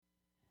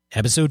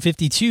episode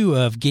 52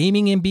 of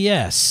Gaming and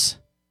BS.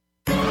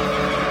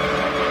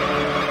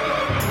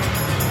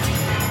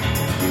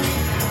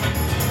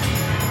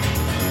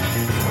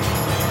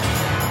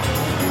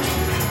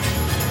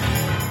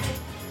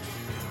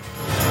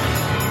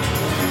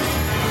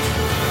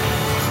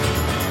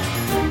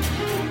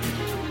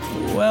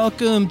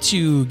 Welcome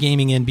to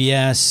Gaming and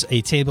BS,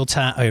 a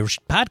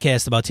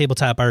podcast about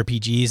tabletop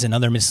RPGs and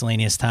other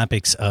miscellaneous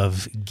topics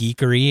of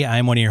geekery.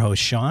 I'm one of your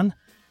hosts, Sean.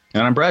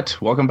 And I'm Brett.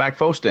 Welcome back,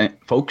 folks. I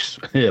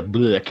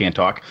can't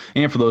talk.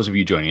 And for those of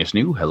you joining us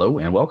new, hello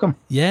and welcome.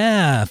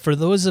 Yeah, for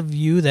those of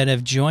you that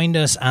have joined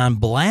us on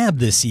Blab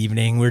this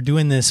evening, we're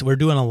doing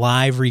a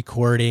live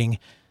recording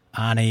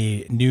on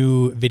a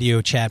new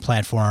video chat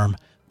platform,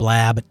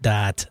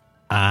 blab.im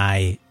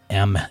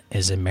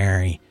as in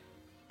Mary.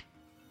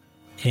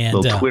 And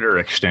little Twitter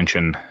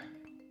extension.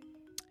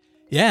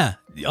 Yeah,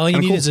 all you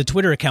need is a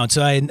Twitter account.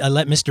 So I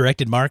let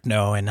Misdirected Mark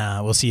know, and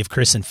we'll see if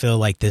Chris and Phil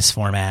like this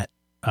format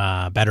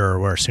better or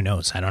worse. Who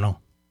knows? I don't know.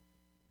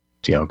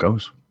 See how it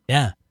goes.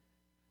 Yeah.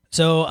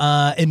 So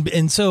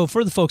and so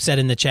for the folks that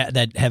in the chat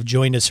that have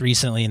joined us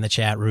recently in the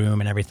chat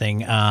room and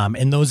everything,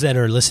 and those that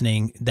are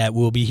listening that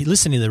will be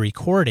listening to the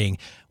recording,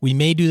 we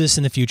may do this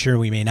in the future.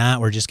 We may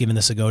not. We're just giving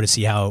this a go to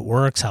see how it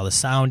works, how the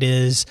sound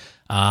is,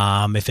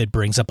 if it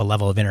brings up a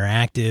level of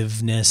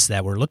interactiveness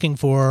that we're looking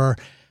for.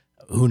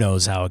 Who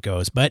knows how it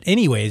goes. But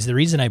anyways, the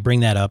reason I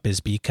bring that up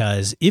is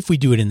because if we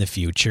do it in the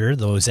future,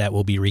 those that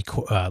will be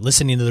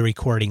listening to the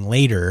recording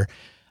later,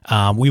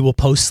 we will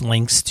post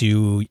links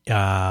to,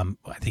 I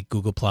think,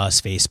 Google+,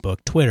 Facebook,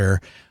 Twitter,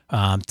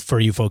 for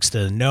you folks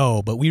to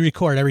know. But we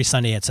record every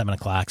Sunday at 7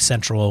 o'clock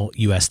Central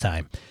U.S.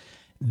 time.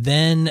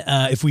 Then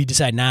if we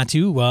decide not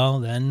to, well,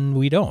 then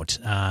we don't.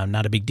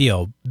 Not a big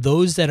deal.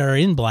 Those that are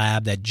in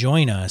Blab that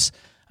join us,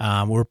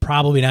 we're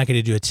probably not going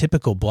to do a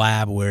typical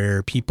Blab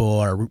where people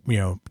are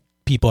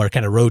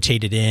kind of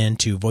rotated in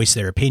to voice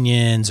their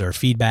opinions or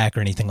feedback or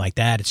anything like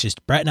that. It's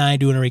just Brett and I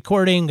doing a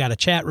recording, got a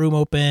chat room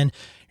open.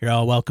 You're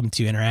all welcome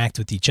to interact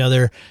with each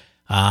other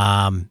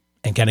and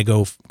kind of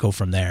go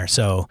from there.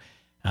 So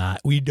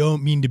we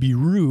don't mean to be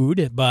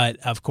rude, but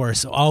of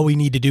course, all we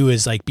need to do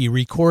is be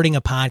recording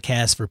a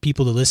podcast for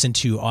people to listen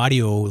to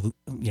audio,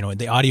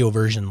 the audio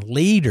version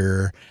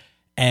later.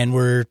 And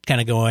we're kind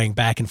of going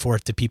back and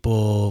forth to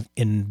people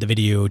in the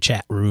video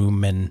chat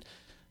room and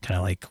kind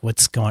of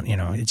what's going,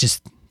 it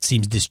just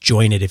seems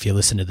disjointed if you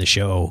listen to the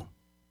show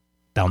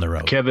down the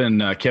road. Kevin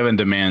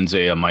demands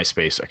a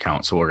MySpace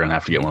account, so we're going to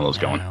have to get one of those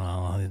going.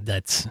 Well,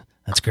 that's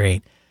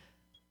great.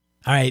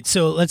 All right,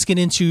 so let's get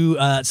into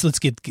let's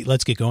get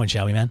going,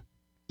 shall we, man?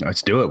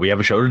 Let's do it. We have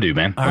a show to do,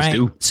 man. Let's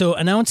do. So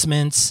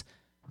announcements.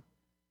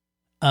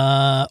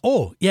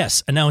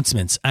 Yes,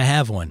 announcements. I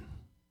have one.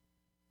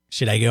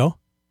 Should I go?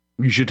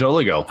 You should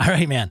totally go. All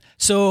right, man.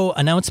 So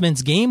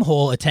announcements,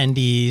 Gamehole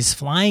attendees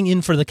flying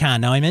in for the con.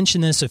 Now, I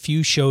mentioned this a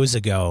few shows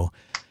ago.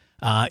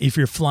 If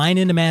you're flying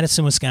into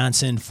Madison,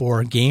 Wisconsin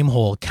for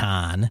Gamehole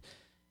Con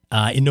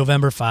in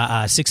November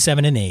 6,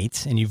 7, and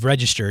 8, and you've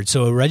registered.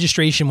 So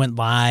registration went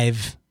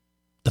live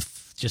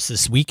just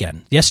this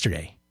weekend,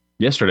 yesterday.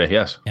 Yesterday,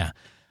 yes. Yeah.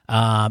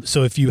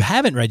 So if you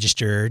haven't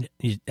registered,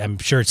 I'm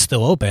sure it's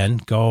still open.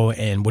 Go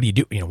and what do you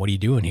do? What are you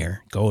doing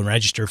here? Go and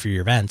register for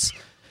your events.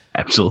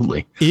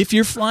 Absolutely. If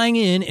you're flying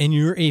in and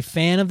you're a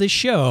fan of the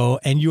show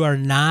and you are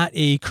not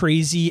a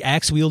crazy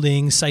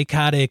axe-wielding,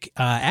 psychotic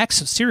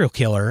serial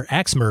killer,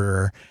 axe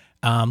murderer,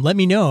 let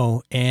me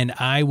know and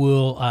I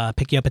will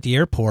pick you up at the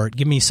airport.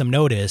 Give me some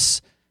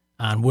notice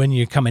on when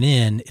you're coming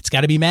in. It's got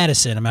to be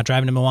Madison. I'm not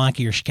driving to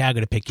Milwaukee or Chicago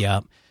to pick you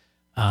up.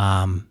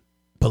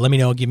 But let me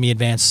know. Give me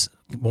advance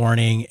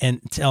warning and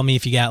tell me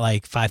if you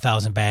got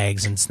 5,000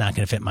 bags and it's not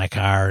going to fit in my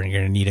car and you're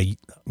going to need a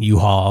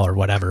U-Haul or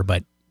whatever.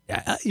 But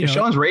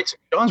Sean's rates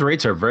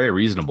are very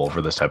reasonable for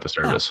this type of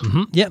service.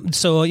 Mm-hmm. Yep.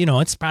 So,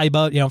 it's probably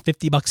about,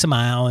 $50 a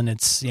mile and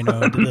it's,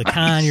 the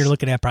con you're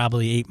looking at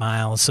probably 8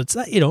 miles. So it's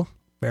not,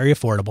 very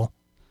affordable.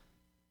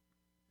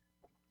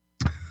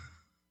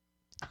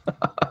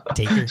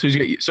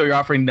 So you're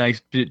offering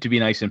to be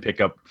nice and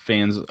pick up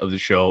fans of the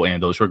show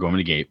and those who are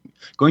going to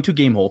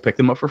Gamehole, pick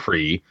them up for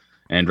free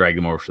and drag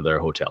them over to their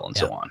hotel and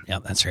so on. Yeah,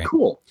 that's right.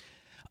 Cool.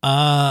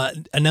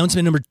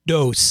 Announcement number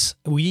dos.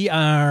 We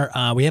have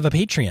a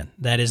Patreon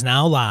that is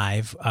now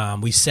live.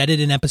 We said it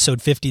in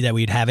episode 50 that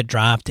we'd have it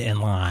dropped and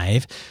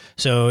live.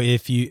 So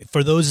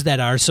for those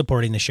that are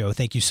supporting the show,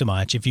 thank you so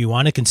much. If you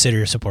want to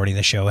consider supporting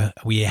the show,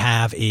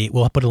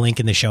 we'll put a link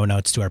in the show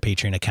notes to our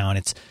Patreon account.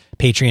 It's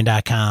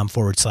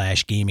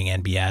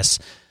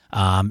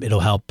patreon.com/gamingandbs. It'll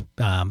help,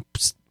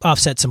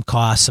 offset some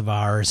costs of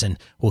ours and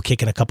we'll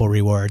kick in a couple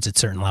rewards at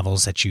certain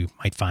levels that you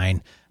might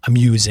find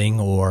amusing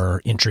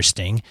or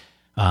interesting.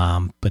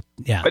 But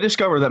yeah, I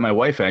discovered that my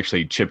wife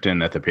actually chipped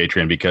in at the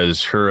Patreon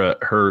because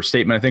her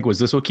statement, I think, was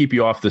this will keep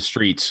you off the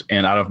streets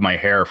and out of my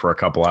hair for a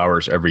couple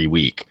hours every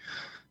week.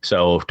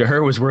 So to her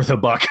it was worth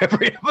 $1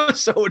 every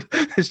episode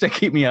just to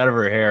keep me out of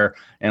her hair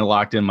and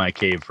locked in my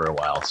cave for a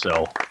while.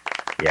 So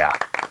yeah.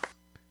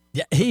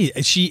 Yeah. Hey,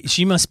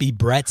 she must be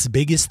Brett's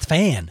biggest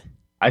fan.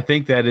 I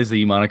think that is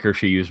the moniker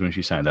she used when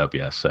she signed up.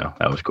 Yes, so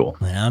that was cool.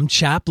 I'm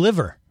Chop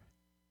Liver.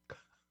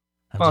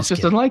 Well, she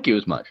just doesn't like you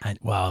as much.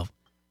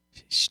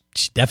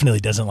 She definitely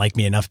doesn't like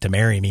me enough to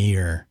marry me,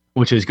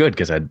 which is good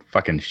because I'd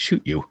fucking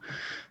shoot you.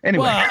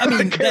 Anyway, I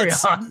mean, carry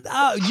that's on.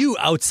 You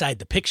outside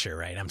the picture,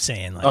 right? I'm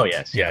saying. Like, oh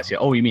yes.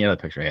 Oh, you mean out of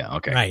the picture? Yeah.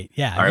 Okay. Right.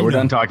 Yeah. All right, we're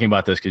done talking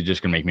about this because you're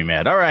just gonna make me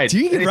mad. All right.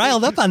 You get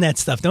riled up on that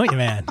stuff, don't you,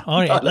 man?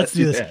 All right, let's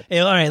do this. Hey,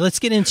 all right, let's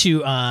get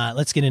into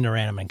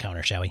random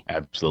encounter, shall we?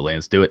 Absolutely.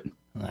 Let's do it.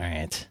 All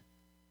right.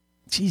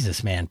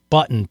 Jesus, man.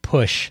 Button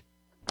push.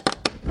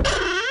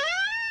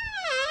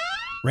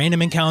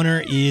 Random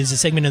Encounter is a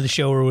segment of the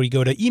show where we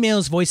go to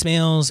emails,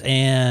 voicemails,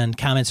 and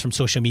comments from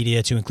social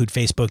media to include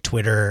Facebook,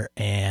 Twitter,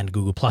 and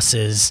Google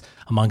Pluses,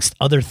 amongst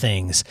other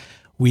things.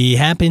 We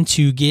happen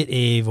to get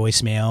a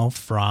voicemail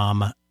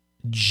from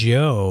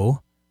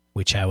Joe,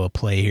 which I will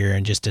play here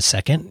in just a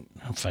second.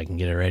 If I can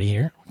get it ready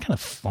here. We're kind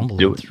of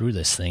fumbling through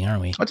this thing,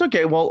 aren't we? That's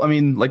okay. Well, I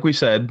mean, like we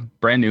said,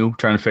 brand new,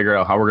 trying to figure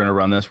out how we're going to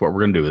run this, what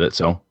we're going to do with it.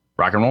 So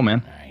rock and roll,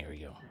 man. All right, here we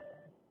go.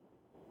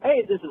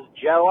 Hey, this is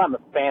Joe. I'm a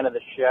fan of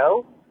the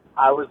show.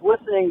 I was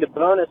listening to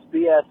Bonus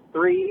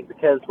BS3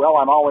 because, well,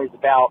 I'm always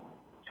about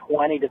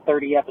 20 to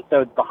 30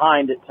 episodes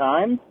behind at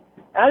times.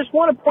 And I just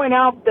want to point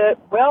out that,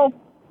 well,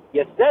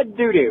 you said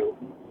doo-doo.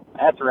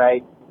 That's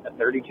right. A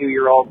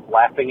 32-year-old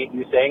laughing at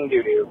you saying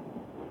doo-doo.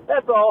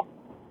 That's all.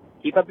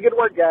 Keep up the good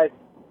work, guys.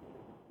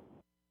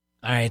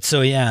 All right,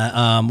 so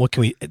what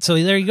can we? So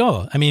there you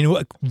go. I mean,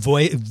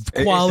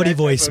 quality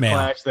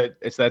voicemail.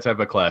 It's that type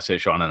of class that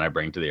Sean and I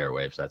bring to the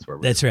airwaves. That's where.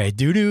 That's right.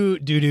 Doo-doo.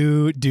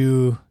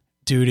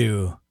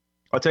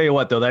 I'll tell you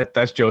what, though,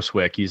 that's Joe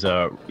Swick. He's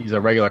a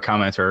regular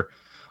commenter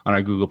on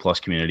our Google Plus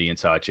community and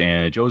such.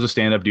 And Joe's a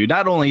stand-up dude.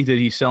 Not only did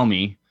he sell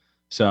me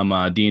some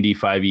D&D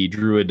 5e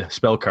Druid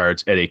spell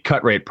cards at a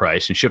cut rate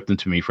price and ship them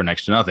to me for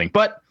next to nothing,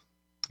 but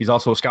he's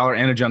also a scholar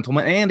and a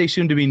gentleman and a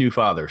soon-to-be new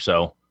father.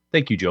 So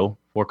thank you, Joe,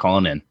 for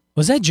calling in.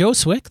 Was that Joe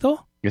Swick,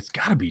 though? It's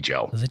got to be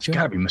Joe. Was it Joe? It's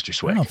got to be Mr.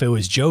 Swick. I don't know if it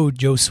was Joe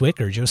Swick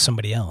or Joe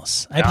somebody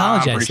else. I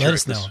apologize. Let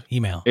us know.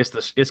 Email.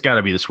 It's got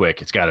to be the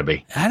Swick. It's got to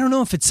be. I don't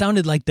know if it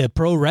sounded like the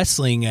pro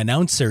wrestling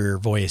announcer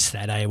voice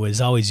that I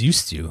was always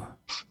used to.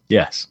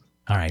 Yes.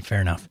 All right.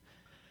 Fair enough.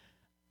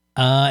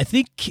 I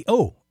think.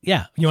 Oh,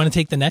 yeah. You want to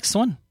take the next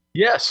one?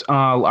 Yes.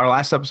 Our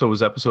last episode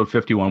was episode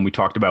 51. We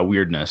talked about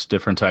weirdness,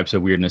 different types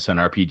of weirdness in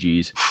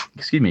RPGs.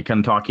 Excuse me. Kind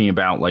of talking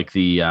about like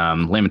the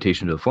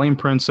Lamentation of the Flame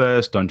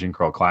Princess, Dungeon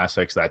Crawl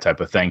Classics, that type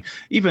of thing.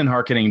 Even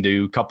hearkening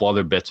to a couple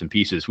other bits and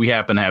pieces. We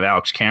happen to have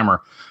Alex Kammer,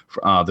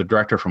 the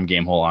director from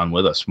Gamehole, on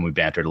with us when we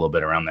bantered a little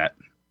bit around that.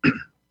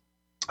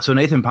 So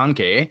Nathan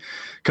Pankey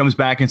comes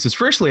back and says,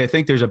 firstly, I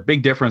think there's a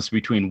big difference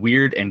between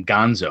weird and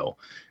gonzo.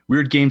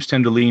 Weird games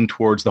tend to lean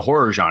towards the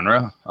horror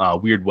genre.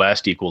 Weird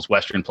West equals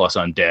Western plus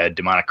undead,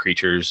 demonic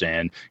creatures,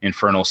 and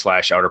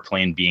infernal/outer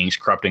plane beings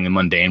corrupting the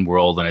mundane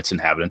world and its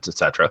inhabitants,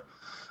 etc.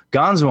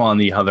 Gonzo, on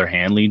the other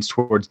hand, leans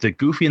towards the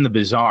goofy and the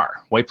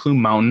bizarre. White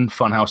Plume Mountain,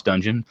 Funhouse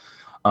Dungeon,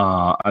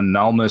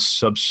 anomalous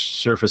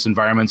subsurface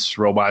environments,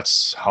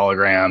 robots,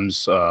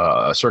 holograms,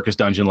 circus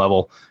dungeon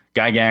level,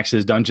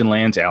 Gygax's Dungeon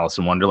Lands, Alice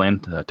in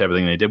Wonderland, type of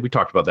thing they did. We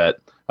talked about that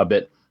a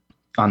bit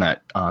on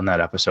that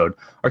episode,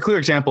 are clear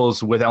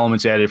examples with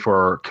elements added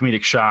for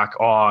comedic shock,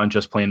 awe, and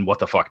just plain what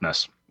the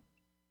fuckness.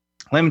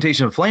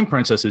 Lamentation of Flame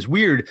Princess is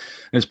weird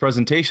in its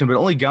presentation, but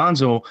only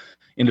gonzo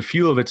in a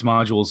few of its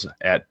modules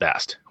at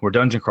best, where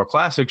Dungeon Crawl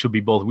Classics would be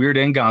both weird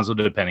and gonzo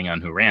depending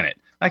on who ran it.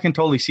 I can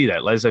totally see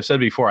that. As I've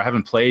said before, I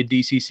haven't played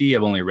DCC,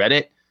 I've only read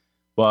it,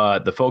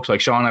 but the folks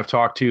like Sean I've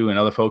talked to and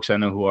other folks I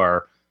know who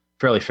are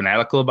fairly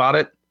fanatical about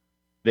it,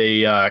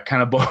 they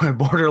kind of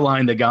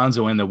borderline the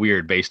gonzo and the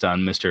weird based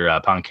on Mr.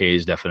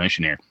 Pankey's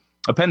definition here.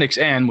 Appendix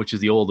N, which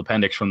is the old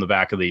appendix from the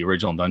back of the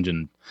original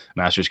Dungeon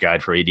Master's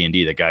Guide for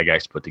AD&D that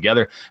Gygax put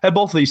together, had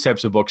both of these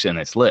types of books in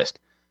its list.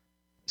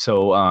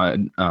 So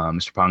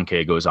Mr.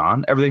 Pankey goes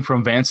on. Everything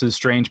from Vance's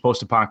strange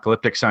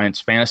post-apocalyptic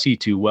science fantasy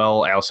to,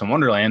 well, Alice in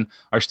Wonderland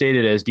are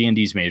stated as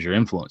D&D's major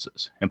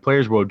influences. And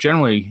players were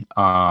generally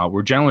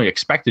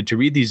expected to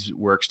read these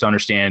works to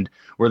understand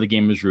where the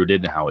game is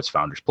rooted and how its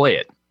founders play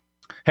it.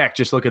 Heck,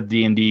 just look at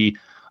D&D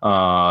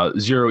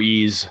Zero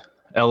E's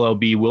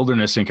LLB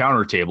Wilderness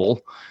Encounter table,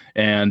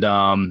 and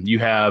you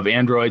have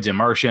androids and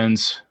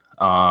Martians,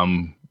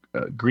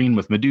 green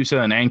with Medusa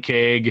and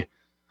Ankeg.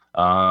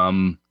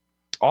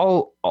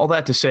 All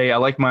that to say, I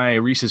like my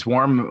Reese's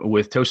Warm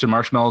with toasted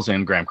marshmallows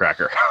and graham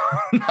cracker.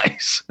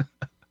 Nice.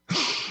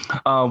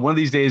 One of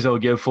these days, I'll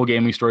give full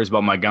gaming stories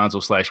about my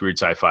gonzo/weird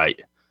sci-fi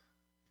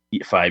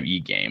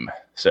 5e game.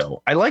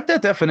 So I like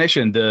that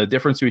definition, the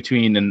difference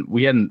between, and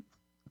we hadn't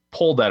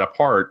pulled that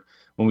apart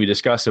when we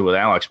discussed it with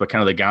Alex, but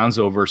kind of the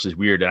gonzo versus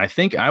weird. And I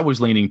think I was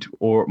leaning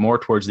more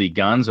towards the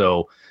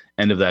gonzo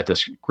end of that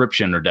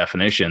description or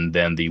definition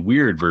than the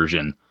weird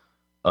version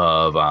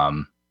of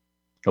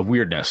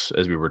weirdness,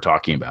 as we were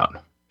talking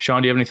about.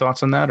 Sean, do you have any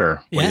thoughts on that,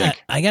 or what do you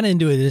think? I got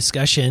into a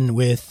discussion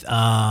with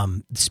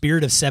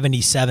Spirit of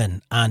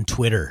 77 on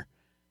Twitter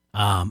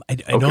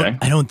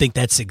I don't think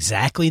that's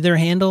exactly their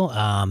handle.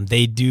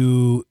 They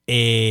do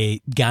a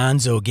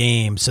Gonzo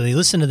game. So they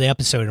listened to the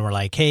episode and were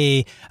like,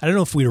 hey, I don't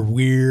know if we were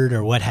weird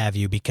or what have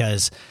you,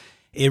 because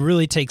it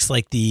really takes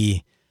like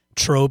the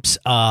tropes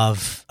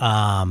of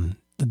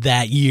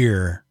that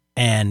year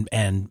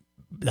and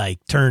like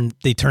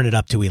they turn it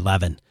up to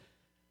 11.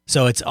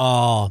 So it's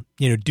all,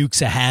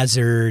 Dukes of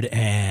Hazzard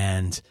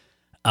and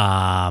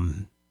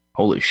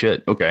holy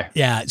shit. Okay.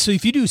 Yeah. So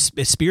if you do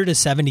Spirit of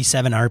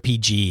 77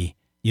 RPG,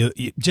 you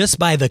just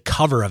by the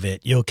cover of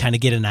it, you'll kind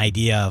of get an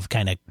idea of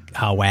kind of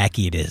how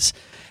wacky it is.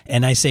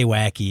 And I say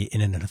wacky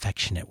in an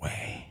affectionate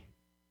way.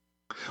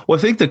 Well,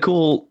 I think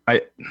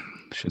I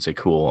shouldn't say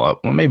cool.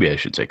 Well, maybe I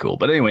should say cool.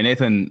 But anyway,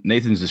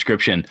 Nathan's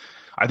description,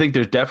 I think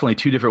there's definitely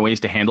two different ways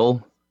to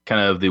handle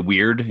kind of the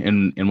weird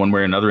in one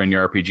way or another in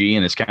your RPG.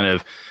 And it's kind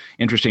of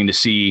interesting to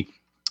see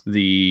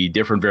the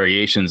different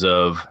variations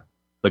of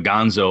the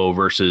Gonzo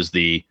versus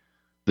the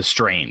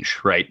strange,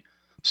 right?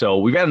 So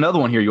we've got another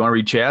one here. You want to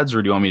read Chad's,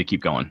 or do you want me to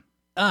keep going?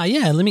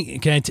 Yeah.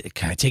 Can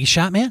I take a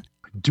shot, man?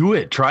 Do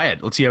it. Try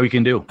it. Let's see how we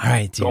can do. All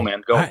right, dude. Go,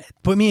 man. Go. All right.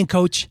 Put me in,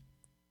 coach.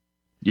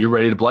 You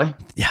ready to play?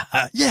 Yeah.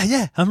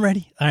 Yeah. I'm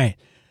ready. All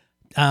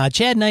right.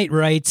 Chad Knight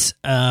writes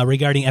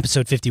regarding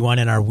episode 51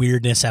 in our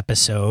weirdness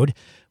episode.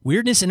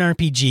 Weirdness in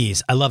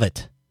RPGs. I love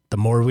it. The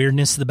more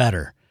weirdness, the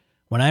better.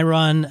 When I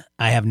run,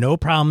 I have no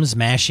problems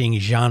mashing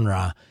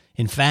genre.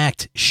 In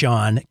fact,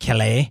 Sean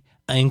Kelly,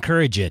 I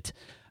encourage it.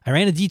 I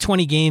ran a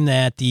D20 game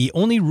that the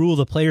only rule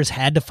the players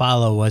had to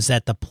follow was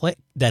that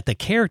the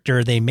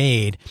character they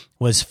made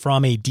was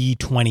from a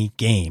D20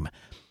 game.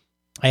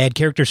 I had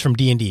characters from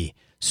D&D,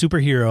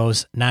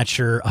 superheroes, not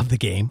sure of the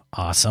game,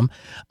 awesome,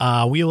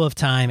 Wheel of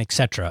Time,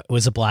 etc. It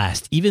was a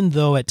blast. Even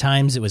though at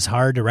times it was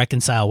hard to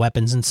reconcile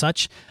weapons and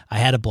such, I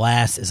had a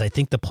blast, as I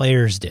think the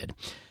players did.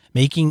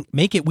 Make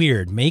it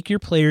weird. Make your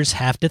players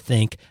have to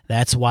think.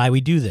 That's why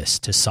we do this,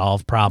 to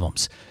solve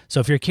problems. So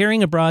if you're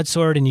carrying a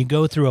broadsword and you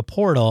go through a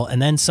portal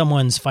and then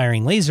someone's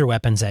firing laser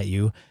weapons at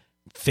you,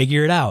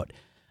 figure it out.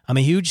 I'm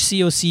a huge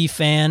COC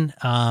fan,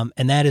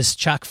 and that is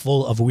chock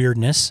full of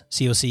weirdness.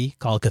 COC,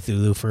 Call of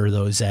Cthulhu, for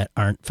those that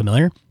aren't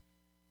familiar.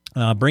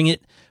 Bring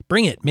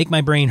it. Make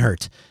my brain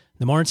hurt.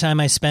 The more time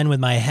I spend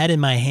with my head in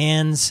my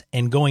hands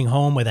and going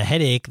home with a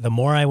headache, the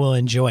more I will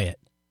enjoy it.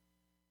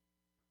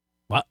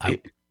 Well,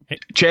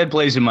 Chad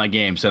plays in my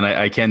games, and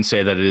I can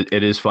say that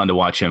it is fun to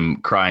watch him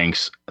crying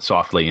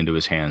softly into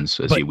his hands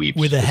as he weeps.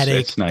 With a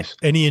headache. It's nice.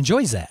 And he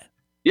enjoys that.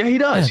 Yeah, he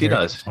does. Yeah, he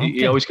does. Okay.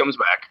 He always comes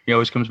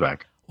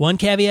back. One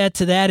caveat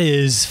to that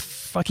is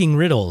fucking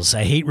riddles.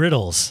 I hate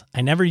riddles.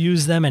 I never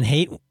use them and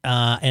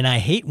I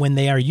hate when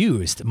they are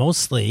used,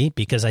 mostly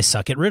because I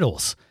suck at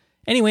riddles.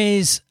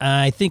 Anyways,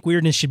 I think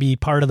weirdness should be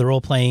part of the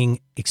role-playing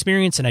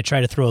experience, and I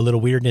try to throw a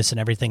little weirdness in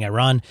everything I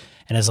run.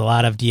 And as a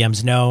lot of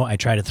DMs know, I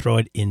try to throw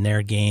it in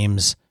their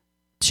games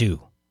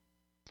too.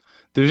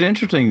 There's an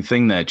interesting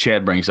thing that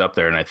Chad brings up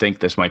there, and I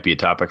think this might be a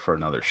topic for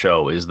another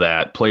show, is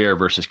that player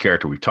versus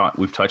character. We've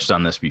touched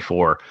on this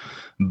before,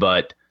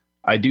 but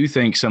I do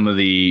think some of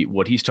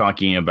what he's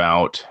talking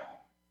about,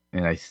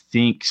 and I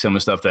think some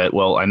of the stuff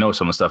I know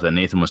some of the stuff that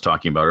Nathan was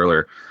talking about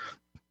earlier,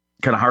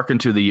 kind of harken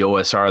to the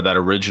OSR, that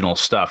original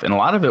stuff. And a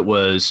lot of it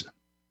was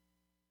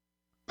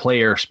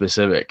player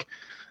specific.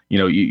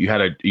 You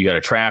had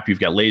a trap, you've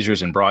got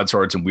lasers and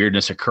broadswords and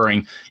weirdness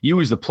occurring. You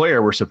as the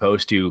player were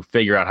supposed to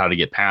figure out how to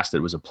get past it.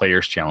 It was a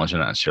player's challenge and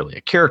not necessarily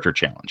a character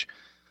challenge.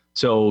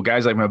 So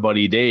guys like my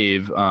buddy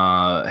Dave,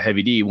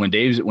 Heavy D, when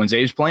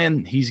Dave's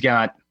playing,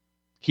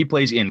 he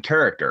plays in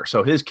character.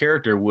 So his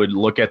character would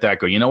look at that,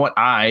 go, you know what?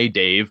 I,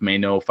 Dave, may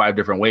know 5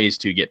 different ways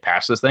to get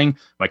past this thing.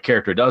 My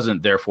character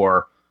doesn't,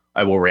 therefore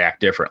I will react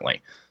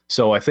differently.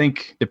 So I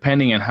think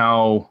depending on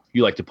how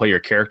you like to play your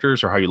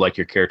characters or how you like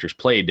your characters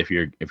played, if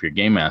you're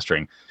game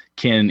mastering,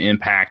 can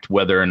impact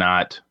whether or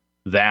not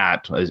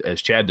that,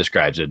 as Chad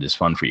describes it, is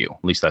fun for you.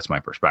 At least that's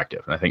my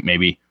perspective. And I think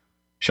maybe,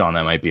 Sean,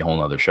 that might be a whole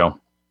nother show.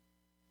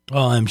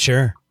 Well, I'm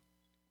sure.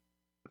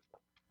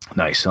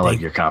 Nice. I like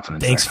your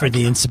confidence. Thanks for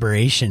the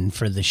inspiration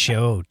for the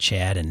show,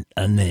 Chad and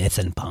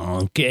Nathan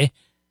Ponke.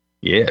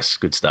 Yes,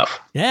 good stuff.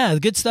 Yeah,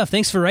 good stuff.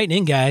 Thanks for writing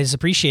in, guys.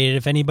 Appreciate it.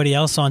 If anybody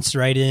else wants to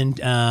write in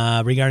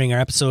regarding our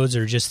episodes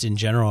or just in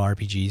general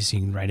RPGs, you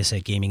can write us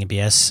at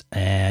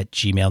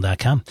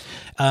gamingandbs@gmail.com.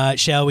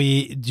 Shall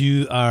we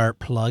do our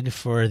plug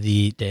for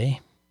the day?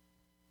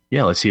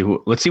 Yeah, let's see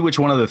which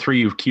one of the 3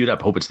 you've queued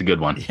up. Hope it's the good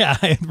one. Yeah,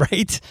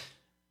 right.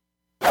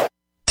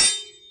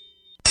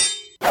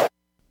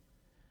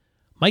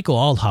 Michael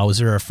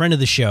Aldhauser, a friend of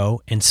the show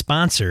and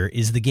sponsor,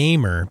 is the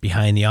gamer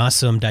behind the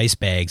awesome dice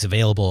bags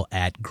available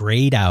at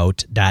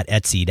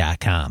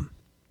gradeout.etsy.com.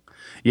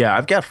 Yeah,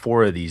 I've got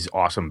 4 of these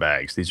awesome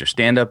bags. These are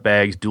stand-up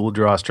bags, dual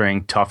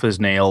drawstring, tough as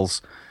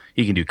nails.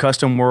 He can do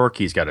custom work.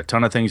 He's got a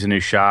ton of things in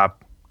his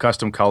shop,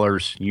 custom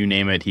colors, you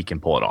name it, he can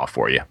pull it off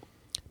for you.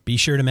 Be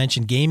sure to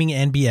mention Gaming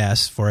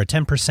NBS for a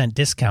 10%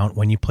 discount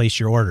when you place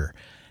your order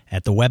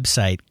at the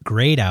website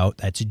Gradeout,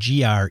 that's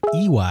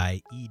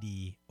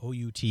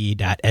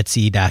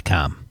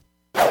GREYEDOUT.etsy.com.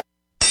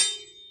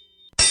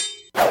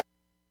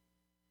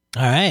 All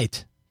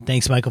right.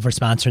 Thanks, Michael, for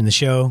sponsoring the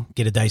show.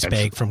 Get a dice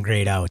bag from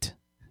Grayed Out.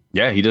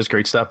 Yeah, he does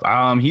great stuff.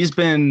 He's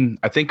been,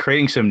 I think,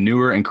 creating some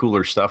newer and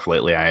cooler stuff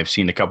lately. I've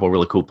seen a couple of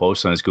really cool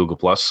posts on his Google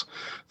Plus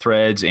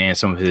threads and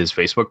some of his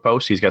Facebook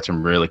posts. He's got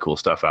some really cool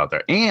stuff out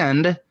there.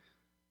 And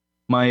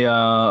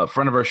my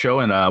friend of our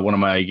show and one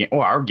of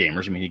our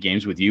gamers, I mean, he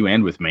games with you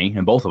and with me,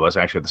 and both of us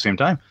actually at the same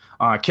time.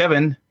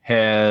 Kevin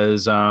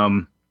has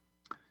got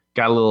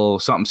a little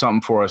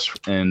something for us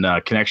in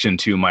connection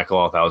to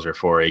Michael Althauser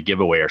for a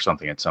giveaway or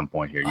something at some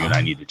point here. You and I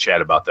need to chat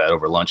about that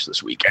over lunch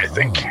this week, I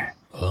think.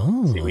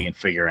 See if we can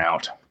figure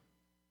out.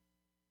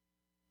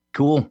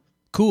 Cool.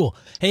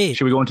 Hey,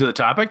 should we go into the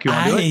topic? You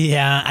want to do it?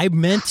 Yeah, I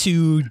meant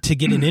to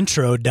get an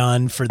intro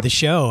done for the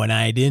show, and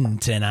I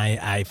didn't, and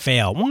I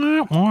failed.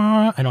 Wah,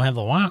 wah. I don't have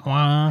the wah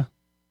wah.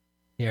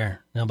 Here,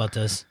 how about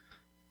this?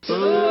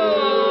 Damn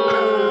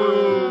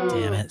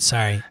it!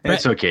 Sorry.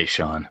 It's okay,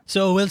 Sean.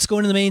 So let's go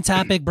into the main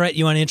topic. Brett,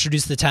 you want to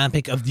introduce the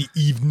topic of the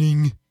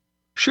evening?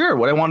 Sure.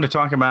 What I wanted to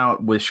talk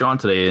about with Sean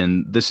today,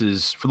 and this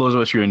is for those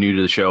of us who are new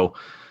to the show.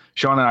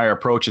 Sean and I, our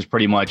approach is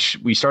pretty much,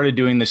 we started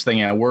doing this thing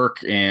at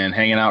work and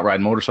hanging out,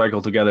 riding motorcycle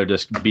together,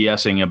 just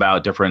BSing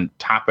about different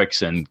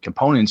topics and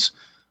components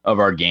of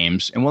our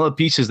games. And one of the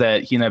pieces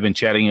that he and I have been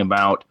chatting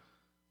about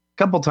a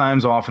couple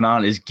times off and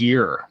on is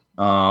gear.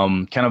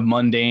 Kind of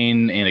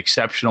mundane and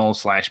exceptional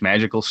 /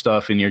 magical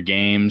stuff in your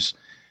games.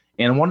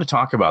 And I want to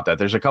talk about that.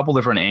 There's a couple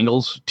different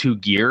angles to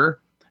gear.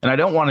 And I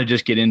don't want to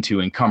just get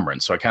into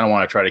encumbrance. So I kind of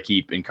want to try to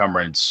keep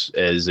encumbrance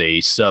as a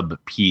sub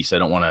piece. I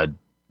don't want to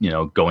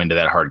go into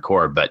that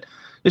hardcore, but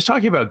just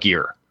talking about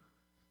gear.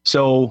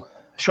 So,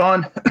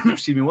 Sean,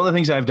 excuse me, one of the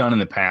things I've done in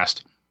the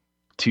past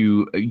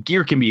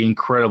gear can be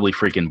incredibly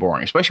freaking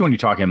boring, especially when you're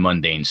talking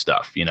mundane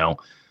stuff.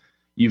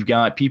 You've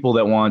got people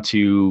that want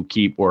to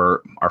keep,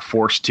 or are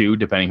forced to,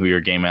 depending who your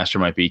game master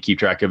might be, keep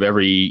track of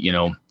every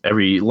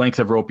length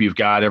of rope you've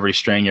got, every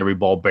string, every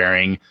ball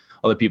bearing.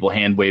 Other people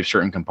hand wave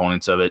certain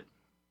components of it.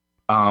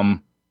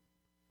 How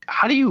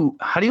do you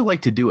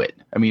like to do it?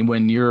 I mean,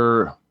 when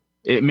you're,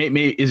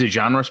 is it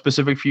genre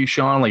specific for you,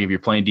 Sean? Like if you're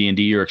playing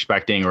D&D, you're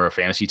expecting, or a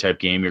fantasy type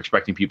game, you're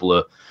expecting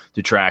people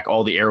to track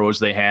all the arrows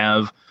they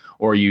have,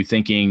 or are you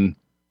thinking,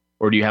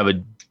 or do you have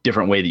a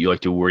different way that you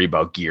like to worry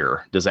about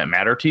gear? Does that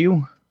matter to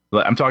you?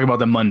 I'm talking about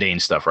the mundane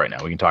stuff right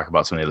now. We can talk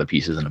about some of the other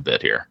pieces in a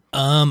bit here.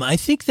 I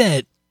think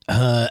that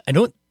I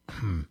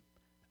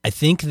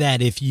think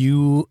that if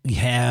you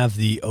have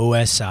the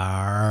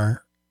OSR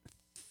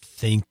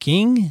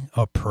thinking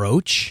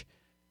approach,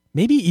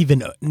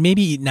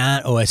 maybe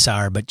not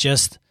OSR, but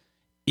just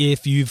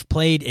if you've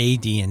played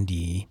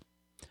AD&D,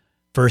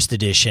 first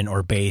edition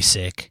or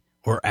basic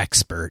or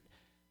expert,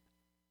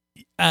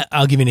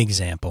 I'll give you an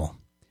example.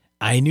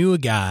 I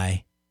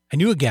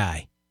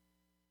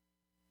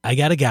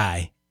got a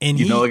guy. And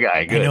you know a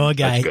guy. Good. I know a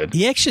guy. That's good.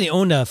 He actually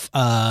owned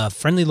a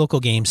friendly local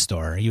game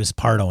store. He was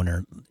part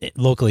owner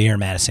locally here in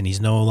Madison.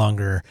 He's no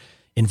longer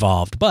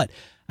involved, but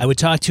I would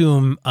talk to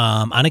him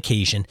on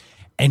occasion,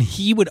 and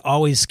he would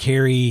always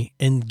carry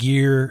and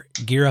gear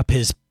up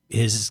his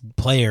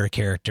player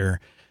character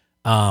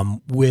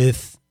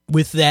with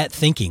that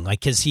thinking,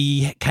 like, because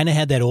he kind of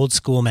had that old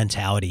school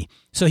mentality.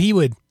 So he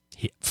would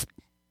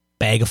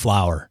bag of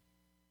flour,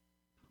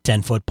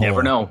 10-foot pole.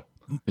 Never know.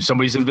 If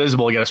somebody's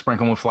invisible, you got to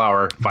sprinkle them with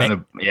flour.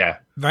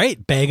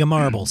 Right. Bag of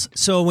marbles.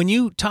 So when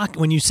you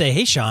say,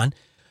 hey, Sean,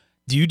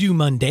 do you do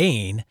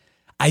mundane?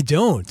 I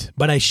don't,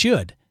 but I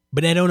should.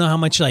 But I don't know how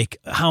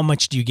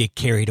much do you get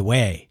carried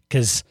away?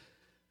 Because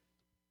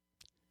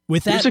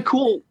with that,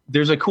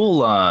 there's a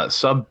cool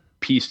sub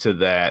piece to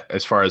that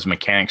as far as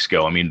mechanics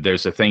go. I mean,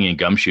 there's a thing in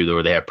Gumshoe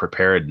where they have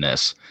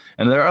preparedness,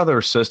 and there are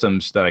other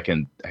systems that I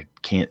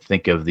can't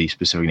think of the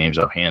specific names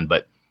offhand,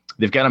 but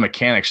they've got a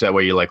mechanics that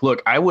way. You're like,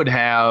 look, I would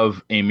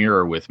have a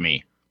mirror with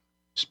me.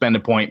 Spend a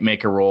point,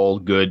 make a roll,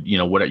 good.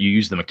 What you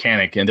use the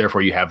mechanic, and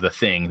therefore you have the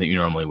thing that you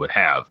normally would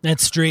have.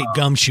 That's straight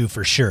Gumshoe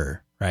for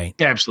sure, right?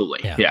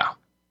 Absolutely, yeah.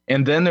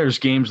 And then there's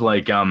games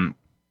like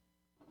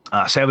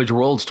Savage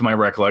Worlds, to my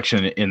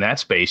recollection, in that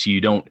space,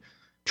 you don't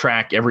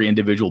track every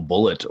individual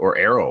bullet or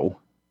arrow.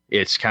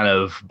 It's kind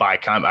of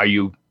are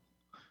you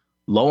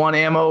low on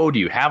ammo? Do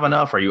you have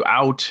enough? Are you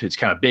out? It's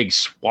kind of big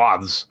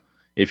swaths,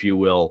 if you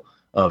will,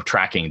 of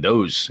tracking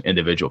those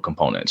individual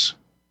components.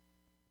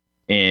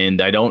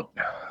 And I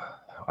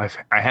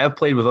have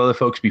played with other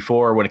folks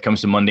before when it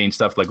comes to mundane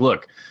stuff. Like,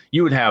 look,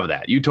 you would have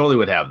that. You totally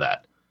would have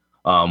that.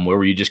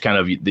 Where you just kind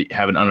of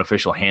have an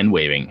unofficial hand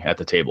waving at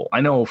the table.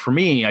 I know for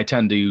me, I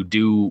tend to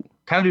do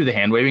the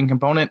hand waving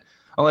component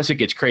unless it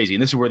gets crazy.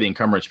 And this is where the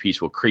encumbrance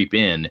piece will creep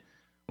in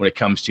when it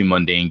comes to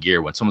mundane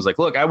gear. When someone's like,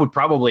 look, I would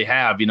probably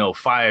have,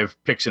 5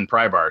 picks and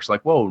pry bars.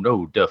 Like, whoa,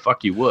 no, the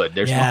fuck you would.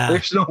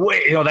 There's no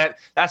way.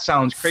 That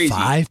sounds crazy.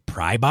 5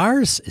 pry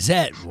bars? Is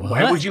that what?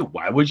 Why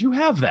would you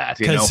have that?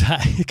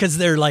 Because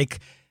they're like,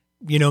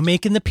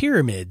 making the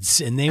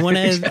pyramids, and they want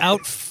to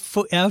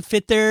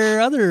outfit their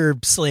other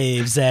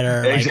slaves that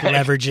are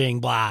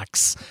leveraging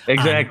blocks.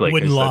 Exactly.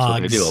 Wooden logs.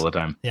 That's what they do all the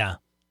time. Yeah.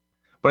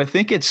 But I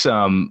think it's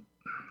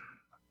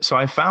so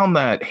I found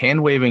that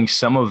hand waving,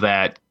 some of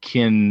that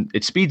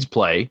it speeds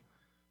play.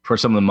 for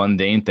some of the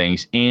mundane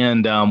things.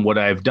 And what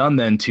I've done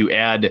then to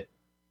add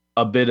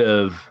a bit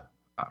of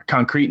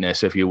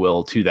concreteness, if you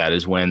will, to that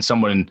is when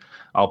someone,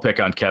 I'll pick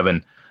on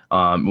Kevin.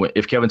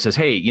 If Kevin says,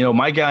 hey, you know,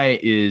 my guy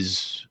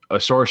is a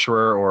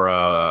sorcerer or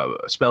a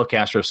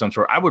spellcaster of some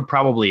sort, I would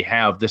probably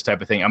have this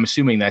type of thing. I'm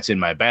assuming that's in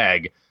my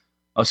bag.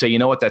 I'll say, you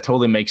know what, that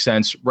totally makes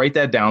sense. Write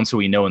that down so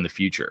we know in the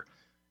future.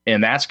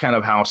 And that's kind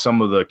of how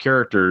some of the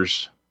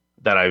characters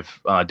that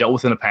I've dealt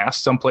with in the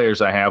past, some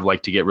players I have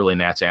like to get really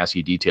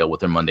Nat's-assy detail with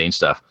their mundane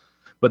stuff.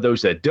 But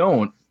those that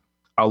don't,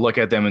 I'll look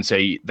at them and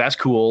say, that's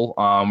cool.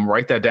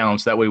 Write that down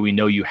so that way we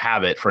know you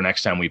have it for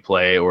next time we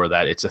play, or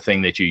that it's a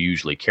thing that you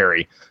usually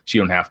carry so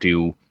you don't have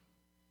to,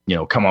 you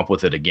know, come up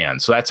with it again.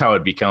 So that's how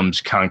it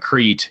becomes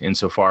concrete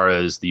insofar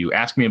as you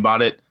ask me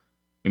about it,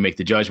 we make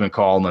the judgment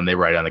call, and then they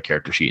write on the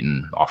character sheet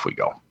and off we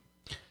go.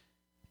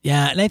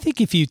 Yeah, and I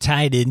think if you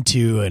tie it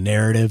into a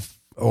narrative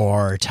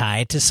or tie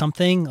it to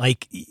something,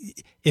 like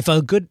if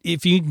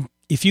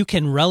you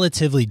can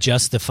relatively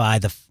justify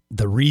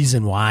the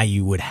reason why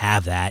you would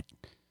have that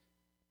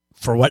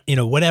for what, you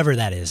know, whatever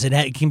that is,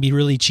 it can be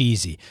really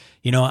cheesy.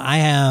 You know, I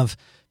have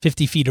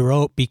 50 feet of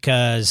rope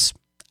because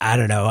I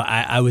don't know,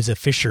 I was a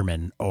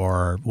fisherman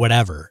or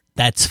whatever.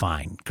 That's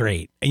fine.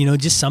 Great. You know,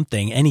 just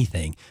something,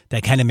 anything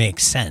that kind of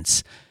makes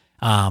sense.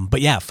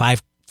 But yeah,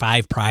 five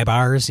pry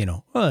bars, you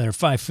know, well, they're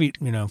 5 feet,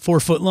 you know, 4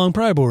 foot long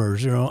pry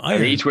bars, you know.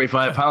 They each weigh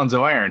 5 pounds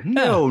of iron.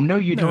 No,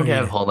 you don't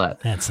have all that.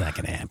 That's not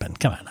going to happen.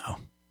 Come on now.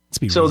 Let's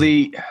be so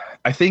reasonable.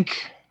 I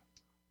think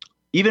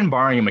even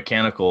barring a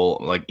mechanical,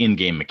 like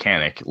in-game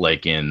mechanic,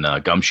 like in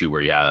Gumshoe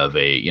where you have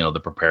a, you know, the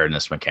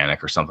preparedness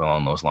mechanic or something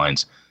along those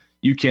lines,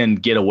 you can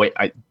get away,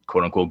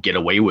 quote unquote, get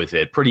away with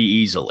it pretty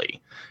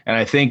easily. And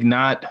I think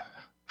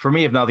for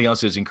me, if nothing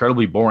else, it's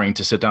incredibly boring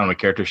to sit down on a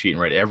character sheet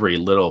and write every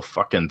little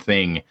fucking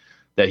thing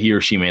that he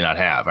or she may not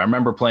have. I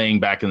remember playing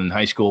back in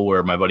high school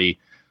where my buddy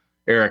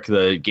Eric,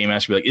 the game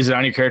master, would be like, is it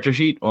on your character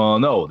sheet? Well,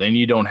 no, then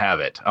you don't have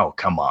it. Oh,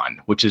 come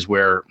on. Which is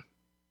where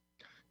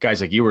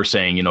guys like you were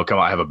saying, you know, come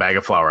on, I have a bag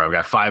of flour. I've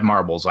got 5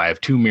 marbles. I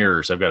have 2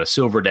 mirrors. I've got a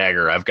silver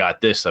dagger. I've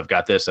got this. I've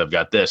got this. I've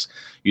got this.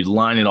 You'd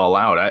line it all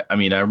out. I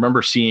mean, I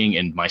remember seeing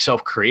and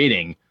myself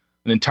creating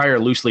an entire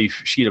loose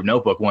leaf sheet of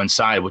notebook one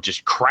side with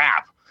just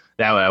crap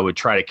that I would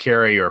try to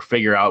carry or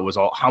figure out was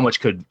all how much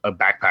could a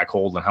backpack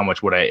hold and how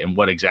much would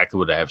what exactly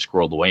would I have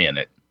squirreled away in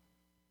it.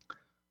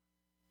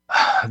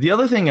 The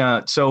other thing,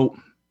 so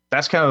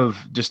that's kind of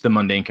just the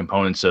mundane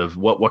components of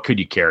what could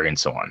you carry and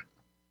so on.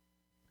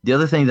 The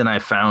other thing that I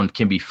found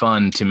can be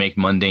fun to make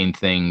mundane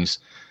things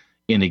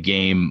in a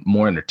game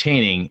more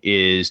entertaining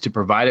is to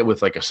provide it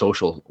with like a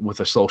social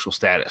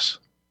status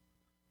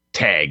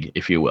tag,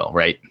 if you will,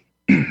 right?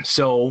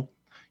 So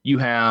you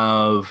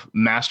have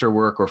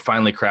masterwork or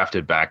finely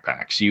crafted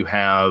backpacks. You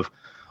have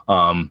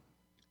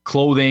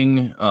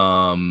clothing.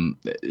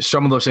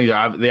 Some of those things,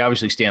 they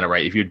obviously stand out,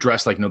 right? If you're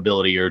dressed like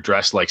nobility or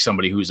dressed like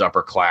somebody who's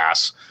upper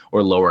class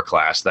or lower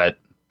class, that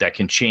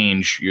can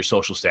change your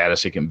social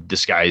status. It can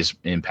disguise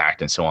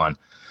impact and so on.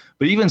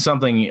 But even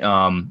something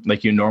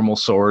like your normal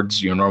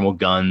swords, your normal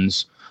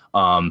guns,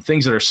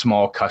 things that are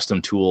small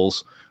custom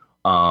tools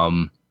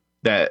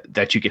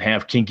that you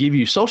can give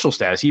you social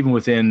status, even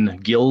within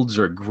guilds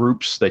or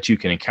groups that you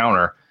can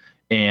encounter.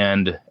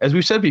 And as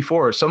we've said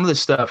before, some of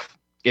this stuff,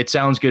 it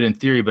sounds good in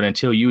theory, but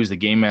until you as the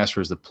game master,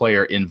 as the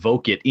player,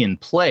 invoke it in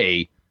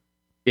play,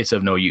 it's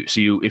of no use.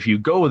 So if you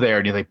go there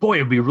and you're like, boy,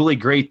 it'd be really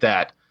great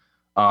that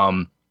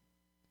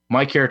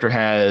my character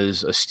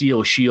has a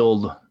steel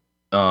shield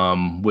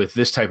with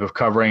this type of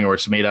covering, or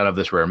it's made out of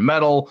this rare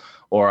metal,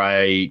 or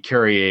I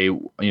carry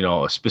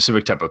a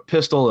specific type of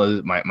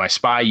pistol. My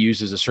spy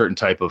uses a certain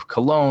type of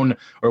cologne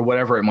or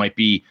whatever it might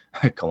be.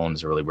 Cologne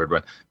is a really weird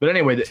one, but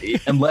anyway,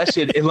 unless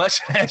it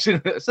has,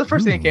 it's the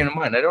first thing that came to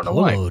mind. I don't know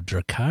why. Oh,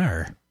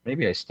 Drakkar.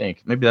 Maybe I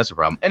stink. Maybe that's a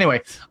problem.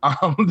 Anyway,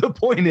 the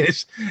point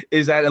is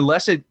that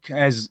unless it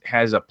has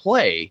a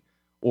play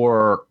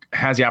or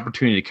has the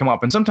opportunity to come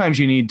up, and sometimes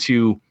you need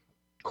to,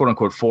 quote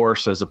unquote,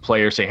 force as a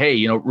player, say,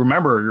 hey,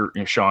 remember,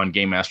 Sean,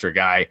 game master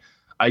guy,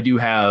 I do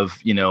have,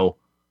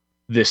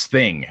 this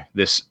thing,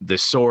 this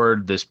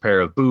sword, this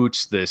pair of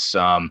boots, this,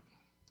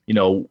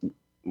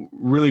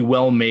 really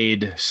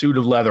well-made suit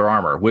of leather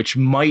armor, which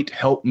might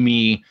help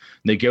me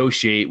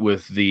negotiate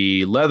with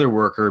the leather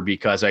worker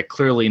because I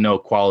clearly know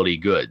quality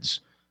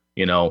goods.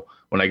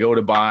 When I go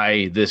to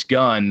buy this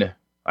gun,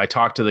 I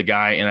talk to the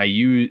guy and I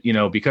use,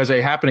 because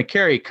I happen to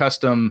carry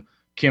custom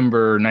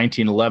Kimber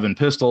 1911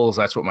 pistols.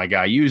 That's what my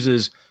guy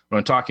uses. When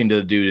I'm talking to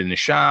the dude in the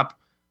shop,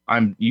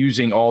 I'm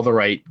using all the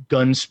right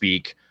gun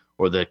speak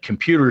or the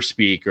computer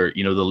speak or,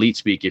 the elite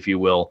speak, if you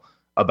will,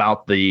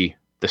 about the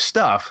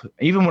stuff.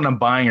 Even when I'm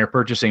buying or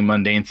purchasing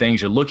mundane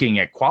things or looking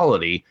at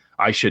quality,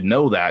 I should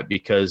know that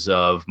because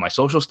of my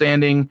social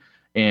standing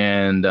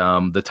and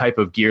the type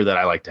of gear that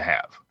I like to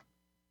have.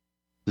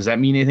 Does that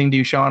mean anything to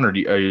you, Sean? Or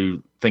are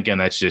you thinking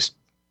that's just,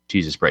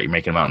 Jesus, Brett, you're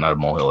making a mountain out of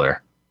a molehill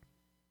there?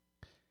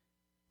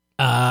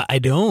 I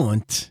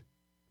don't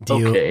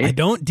deal. Okay. I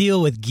don't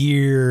deal with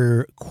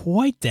gear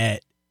quite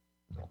that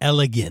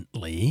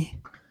elegantly.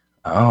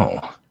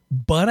 Oh,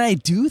 but I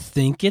do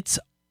think it's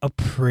a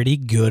pretty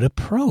good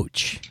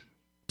approach.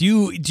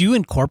 Do you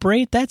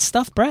incorporate that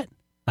stuff, Brett?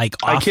 Like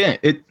often,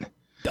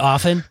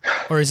 often,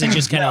 or is it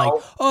just kind of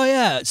like, oh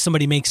yeah,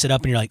 somebody makes it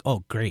up and you're like,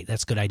 oh great,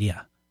 that's a good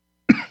idea.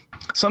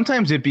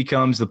 Sometimes it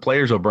becomes the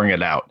players will bring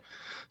it out.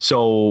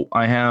 So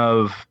I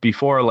have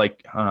before,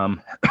 like, let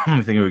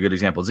me think of a good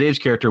example. Zave's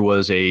character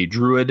was a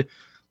druid,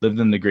 lived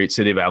in the great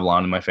city of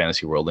Avalon in my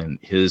fantasy world, and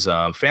his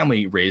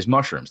family raised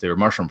mushrooms. They were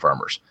mushroom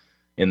farmers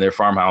in their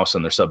farmhouse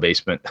and their sub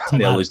basement. They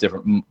had all these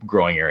different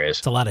growing areas.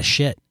 It's a lot of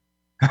shit.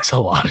 That's a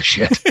lot of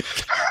shit.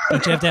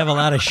 Don't you have to have a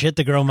lot of shit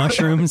to grow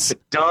mushrooms?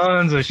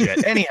 Tons of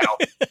shit. Anyhow,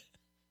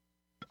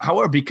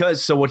 however,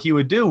 so what he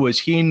would do was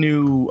he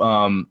knew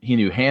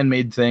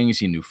handmade things,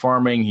 he knew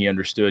farming, he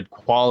understood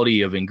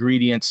quality of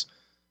ingredients.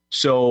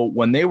 So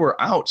when they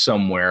were out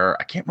somewhere,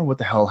 I can't remember what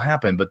the hell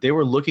happened, but they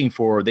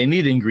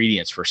needed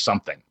ingredients for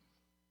something.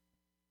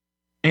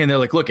 And they're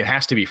like, look, it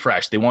has to be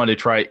fresh. He wanted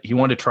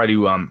to try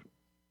to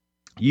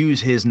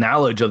use his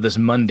knowledge of this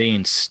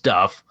mundane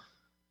stuff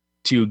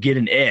to get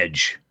an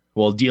edge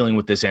while dealing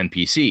with this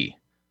NPC.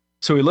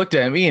 So he looked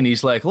at me and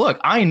he's like, look,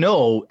 I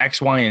know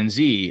X, Y, and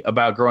Z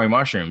about growing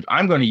mushrooms.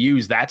 I'm going to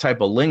use that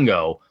type of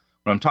lingo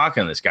when I'm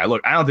talking to this guy.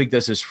 Look, I don't think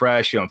this is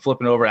fresh. I'm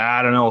flipping over.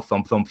 I don't know,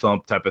 thump, thump,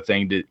 thump type of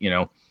thing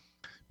to,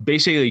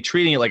 basically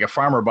treating it like a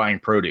farmer buying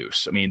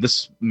produce. I mean,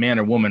 this man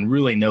or woman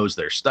really knows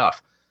their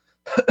stuff.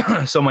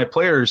 So my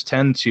players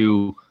tend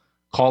to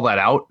call that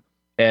out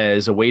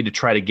as a way to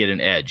try to get an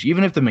edge.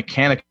 Even if the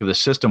mechanic of the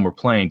system we're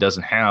playing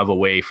doesn't have a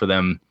way for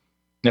them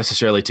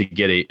necessarily to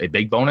get a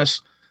big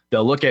bonus,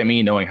 they'll look at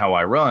me knowing how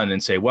I run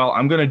and say, well,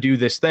 I'm going to do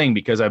this thing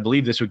because I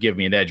believe this would give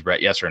me an edge,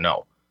 Brett, yes or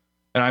no.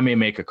 And I may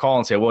make a call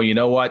and say, well, you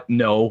know what?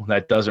 No,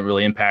 that doesn't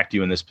really impact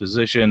you in this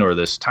position or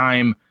this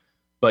time.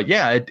 But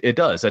yeah, it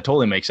does. That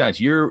totally makes sense.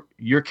 Your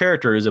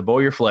character is a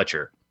Bowyer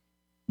Fletcher.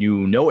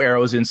 You know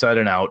arrows inside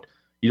and out.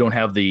 You don't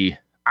have the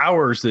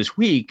hours this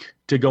week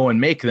to go and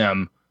make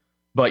them,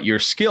 but your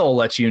skill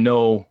lets you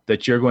know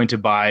that you're going to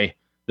buy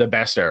the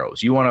best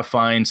arrows. You want to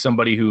find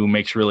somebody who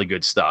makes really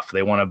good stuff.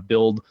 They want to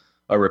build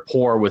a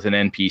rapport with an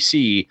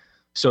NPC,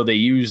 so they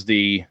use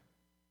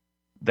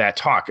that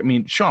talk. I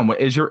mean, Sean,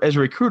 as a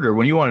recruiter,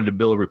 when you wanted to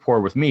build a rapport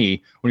with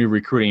me, when you're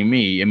recruiting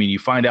me, I mean, you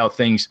find out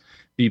things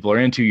people are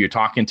into, you're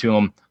talking to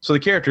them. So the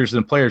characters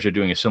and the players are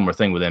doing a similar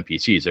thing with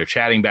NPCs. They're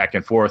chatting back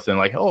and forth and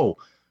like, oh,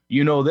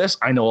 you know this?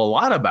 I know a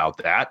lot about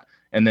that.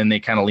 And then they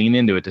kind of lean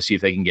into it to see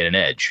if they can get an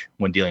edge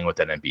when dealing with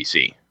that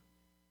NPC.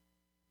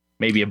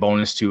 Maybe a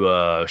bonus to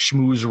a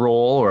schmooze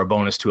roll or a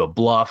bonus to a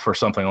bluff or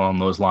something along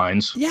those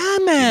lines. Yeah,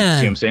 man.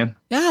 See what I'm saying?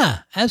 Yeah,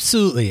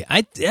 absolutely.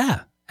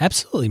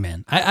 Absolutely,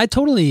 man. I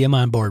totally am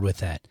on board with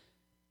that.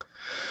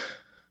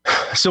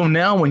 So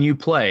now when you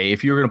play,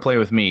 if you're going to play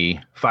with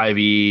me,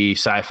 5e,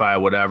 sci-fi,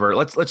 whatever,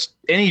 let's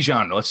any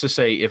genre, let's just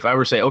say, if I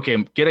were to say, okay,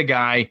 get a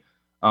guy,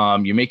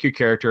 you make your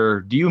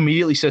character, do you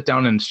immediately sit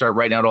down and start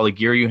writing out all the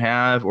gear you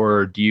have,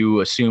 or do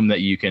you assume that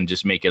you can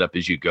just make it up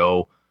as you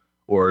go,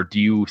 or do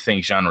you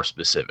think genre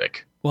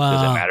specific? Well,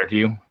 does it matter to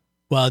you?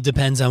 Well, it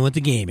depends on what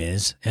the game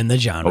is and the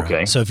genre.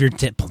 Okay. So if you're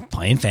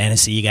playing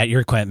fantasy, you got your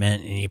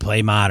equipment, and you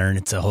play modern,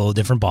 it's a whole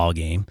different ball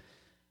game.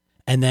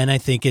 And then I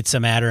think it's a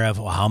matter of,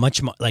 well, how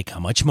much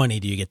money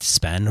do you get to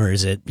spend, or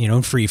is it,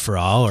 free for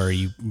all, or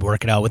you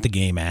work it out with the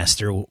game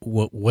master?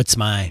 What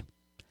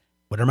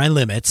are my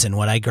limits and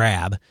what I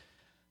grab?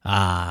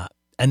 And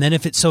then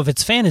if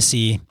it's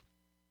fantasy,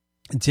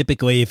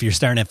 typically if you're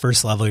starting at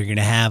first level, you're going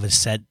to have a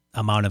set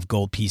amount of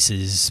gold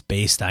pieces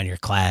based on your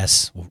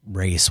class,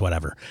 race,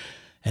 whatever.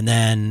 And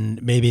then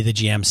maybe the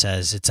GM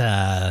says it's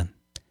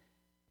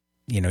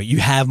you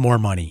have more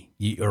money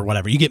or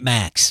whatever. You get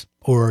max,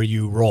 or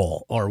you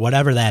roll, or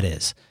whatever that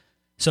is.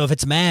 So if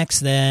it's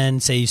max, then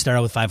say you start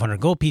out with 500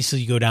 gold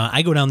pieces,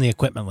 I go down the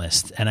equipment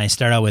list, and I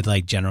start out with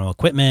like general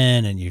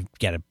equipment, and you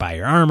got to buy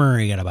your armor,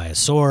 you got to buy a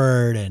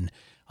sword and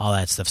all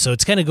that stuff. So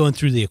it's kind of going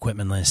through the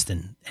equipment list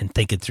and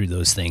thinking through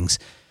those things.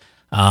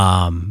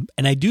 And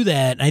I do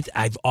that. And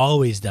I've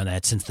always done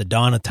that since the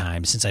dawn of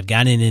time, since I've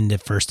gotten into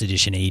first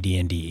edition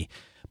AD&D.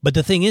 But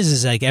the thing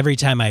is like every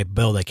time I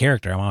build a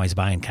character, I'm always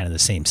buying kind of the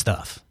same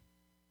stuff.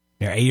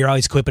 You're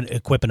always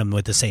equipping them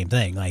with the same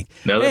thing. Like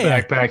another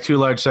backpack, 2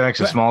 large sacks,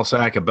 a small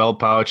sack, a belt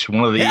pouch,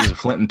 one of these, a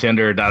flint and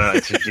tinder,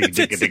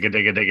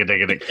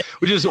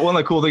 which is one of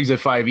the cool things that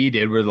 5e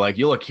did, where like,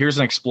 look, here's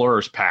an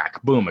explorer's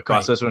pack. Boom, it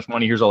costs this much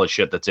money. Here's all the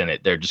shit that's in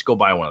it. There, just go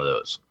buy one of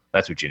those.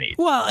 That's what you need.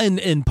 Well,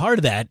 and part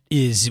of that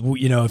is,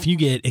 if you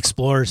get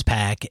explorer's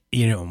pack,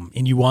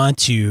 and you want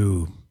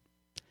to,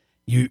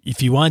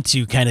 if you want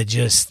to kind of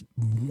just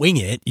wing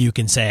it, you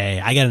can say,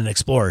 I got an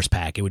explorer's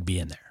pack. It would be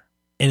in there.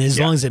 And as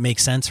long as it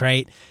makes sense,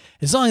 right?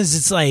 As long as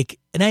it's like,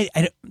 and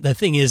the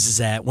thing is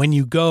that when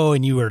you go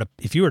and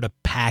if you were to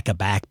pack a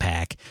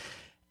backpack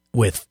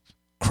with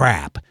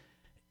crap,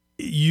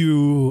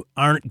 you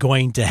aren't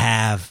going to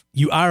have,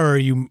 you are or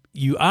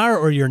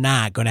you're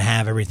not going to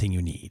have everything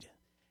you need.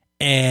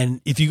 And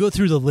if you go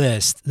through the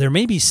list, there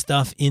may be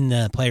stuff in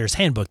the player's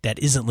handbook that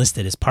isn't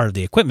listed as part of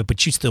the equipment,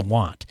 but you still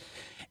want.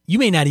 You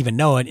may not even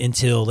know it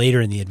until later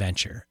in the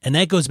adventure. And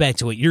that goes back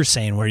to what you're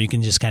saying, where you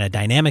can just kind of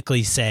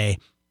dynamically say,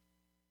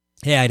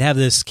 hey, I'd have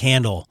this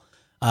candle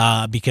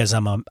because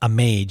I'm a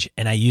mage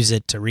and I use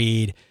it to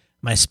read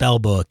my spell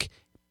book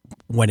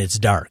when it's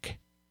dark.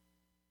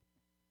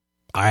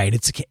 All right,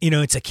 it's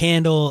a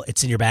candle.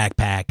 It's in your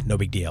backpack. No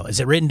big deal. Is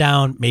it written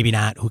down? Maybe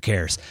not. Who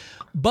cares?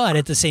 But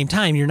at the same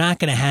time, you're not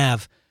going to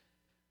have.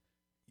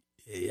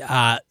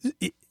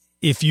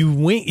 If you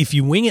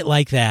wing it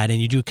like that,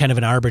 and you do kind of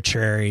an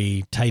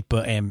arbitrary type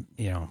of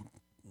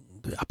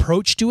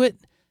approach to it,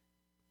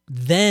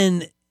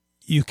 then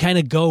you kind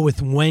of go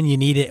with when you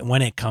need it and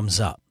when it comes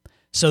up.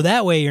 So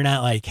that way, you're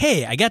not like,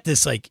 hey, I got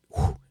this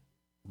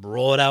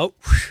roll it out.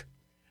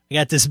 I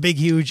got this big,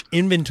 huge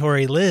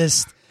inventory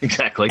list.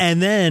 Exactly.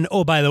 And then,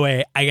 oh, by the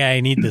way,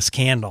 I need this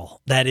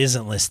candle that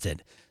isn't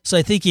listed. So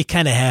I think you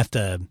kind of have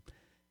to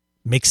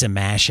mix and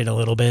mash it a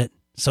little bit.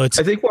 So it's.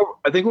 I think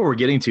what we're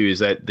getting to is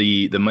that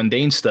the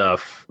mundane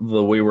stuff,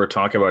 the way we're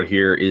talking about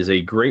here, is a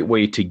great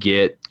way to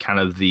get kind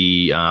of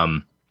the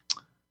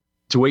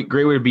great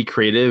way to be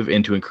creative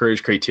and to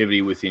encourage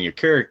creativity within your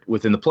character,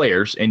 within the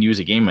players, and you as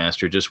a game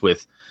master, just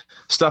with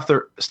stuff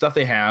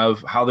they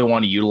have, how they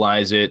want to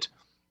utilize it.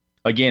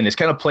 Again, it's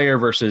kind of player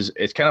versus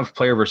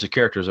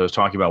characters I was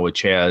talking about with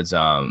Chad's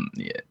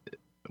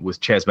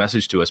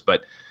message to us.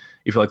 But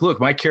if you're like,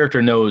 look, my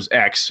character knows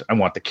X, I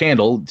want the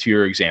candle, to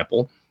your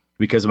example,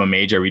 because I'm a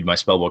mage, I read my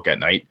spell book at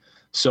night.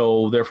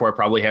 So therefore I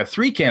probably have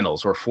 3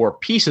 candles or 4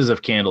 pieces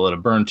of candle that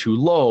have burned too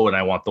low and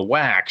I want the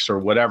wax or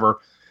whatever.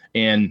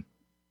 And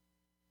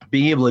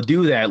being able to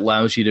do that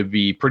allows you to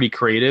be pretty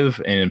creative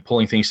and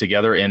pulling things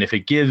together. And if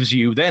it gives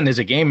you then as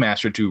a game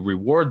master to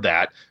reward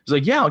that, it's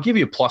like, yeah, I'll give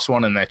you a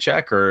 +1 in that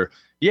check, or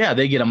yeah,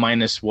 they get a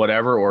minus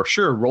whatever, or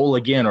sure, roll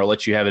again, or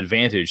let you have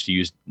advantage to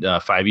use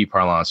 5e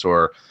parlance,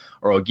 or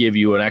I'll give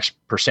you an X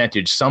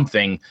percentage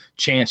something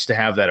chance to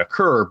have that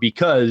occur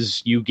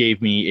because you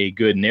gave me a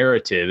good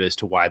narrative as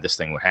to why this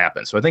thing would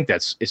happen. So I think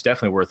it's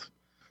definitely worth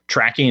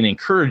tracking and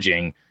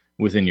encouraging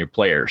within your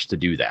players to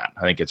do that.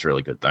 I think it's a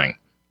really good thing.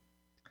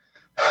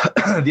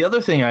 The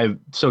other thing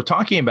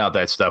talking about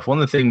that stuff, one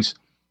of the things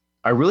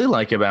I really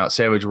like about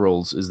Savage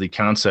Worlds is the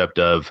concept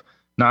of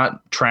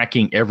not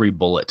tracking every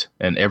bullet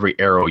and every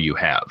arrow you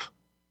have,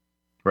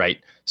 right?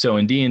 So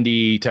in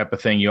D&D type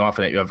of thing,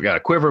 you've got a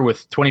quiver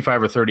with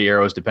 25 or 30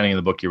 arrows, depending on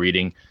the book you're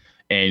reading.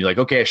 And you're like,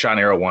 okay, I shot an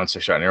arrow once, I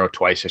shot an arrow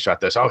twice, I shot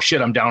this. Oh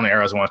shit, I'm down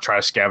arrows. I want to try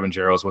to scavenge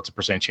arrows. What's the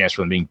percent chance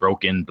for them being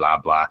broken? Blah,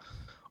 blah.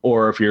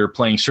 Or if you're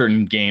playing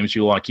certain games,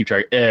 you want to keep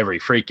track of every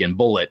freaking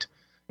bullet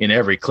in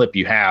every clip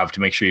you have to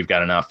make sure you've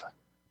got enough.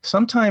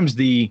 Sometimes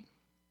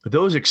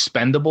those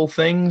expendable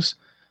things,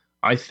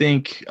 I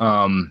think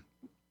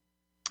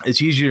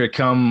it's easier to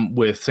come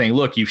with saying,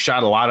 look, you've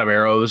shot a lot of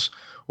arrows,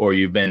 or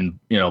you've been,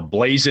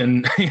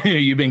 blazing,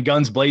 you've been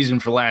guns blazing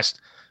for the last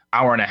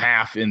hour and a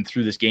half in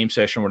through this game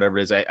session, or whatever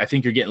it is. I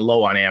think you're getting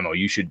low on ammo.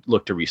 You should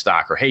look to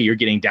restock. Or, hey, you're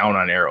getting down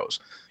on arrows.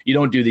 You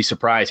don't do the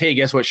surprise, hey,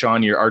 guess what,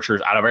 Sean, your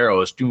archer's out of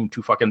arrows, too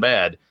fucking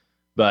bad.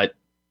 But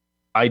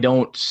I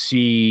don't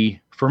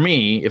see, for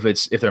me, if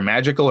they're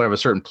magical or have a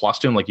certain plus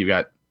to them, like you've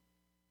got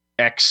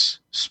X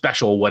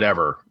special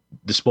whatever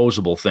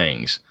disposable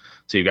things.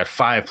 So you've got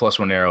 5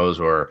 +1 arrows,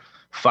 or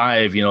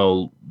 5, I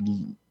don't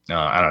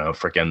know,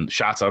 freaking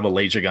shots out of a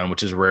laser gun,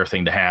 which is a rare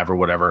thing to have, or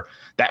whatever.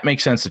 That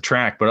makes sense to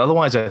track. But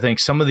otherwise, I think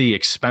some of the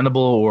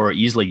expendable or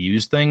easily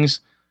used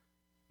things,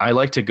 I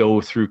like to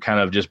go through kind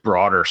of just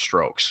broader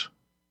strokes.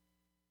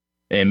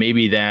 And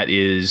maybe that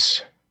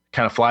is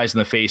kind of flies in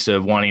the face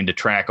of wanting to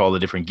track all the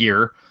different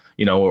gear,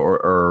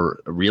 or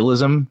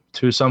realism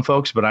to some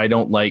folks. But I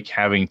don't like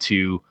having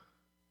to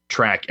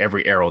track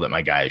every arrow that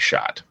my guy has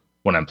shot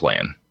when I'm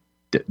playing.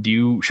 Do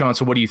you, Sean?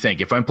 So what do you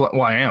think? If I'm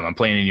I'm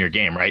playing in your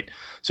game, right?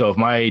 So if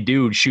my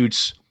dude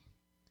seems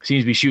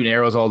to be shooting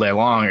arrows all day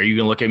long, are you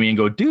gonna look at me and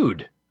go,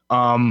 dude,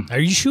 are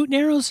you shooting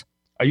arrows?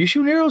 Are you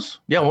shooting arrows?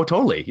 Yeah, well,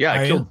 totally. Yeah,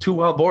 I killed 2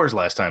 wild boars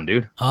last time,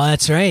 dude. Oh,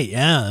 that's right.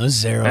 Yeah,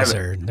 those arrows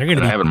they're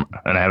gonna be.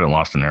 I haven't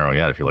lost an arrow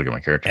yet. If you look at my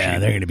character sheet.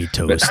 They're gonna be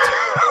toast.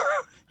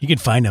 You can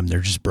find them;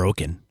 they're just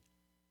broken.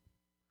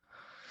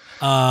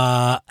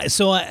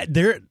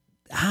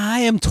 I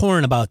am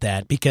torn about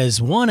that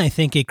because, one, I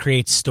think it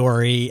creates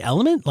story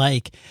element.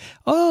 Like,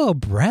 oh,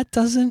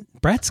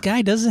 Brett's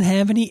guy doesn't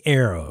have any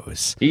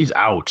arrows. He's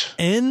out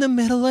in the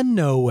middle of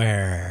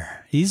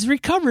nowhere. He's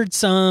recovered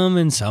some,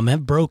 and some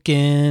have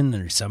broken,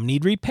 or some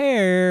need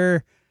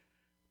repair,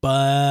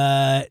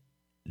 but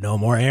no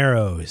more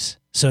arrows.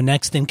 So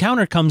next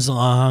encounter comes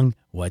along.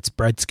 What's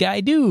Brett's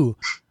guy do?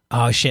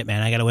 Oh shit,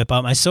 man! I got to whip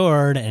out my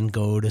sword and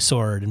go to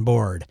sword and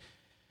board.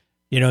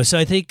 So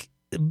I think.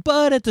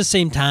 But at the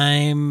same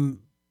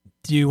time,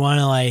 do you want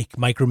to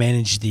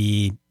micromanage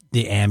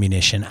the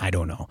ammunition? I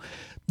don't know.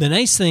 The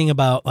nice thing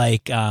about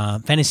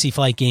Fantasy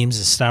Flight Games,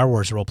 a Star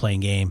Wars role-playing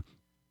game,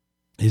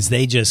 is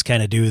they just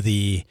kind of do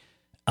the,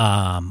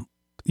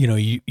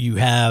 you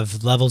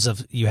have levels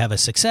of, you have a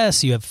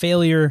success, you have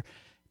failure,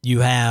 you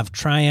have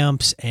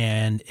triumphs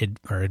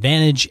or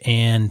advantage,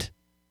 and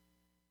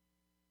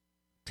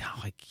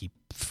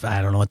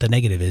I don't know what the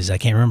negative is. I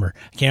can't remember.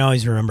 I can't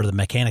always remember the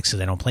mechanics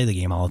because I don't play the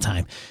game all the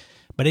time.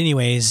 But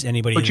anyways,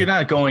 anybody. But you're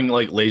not going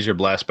like laser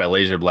blast by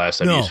laser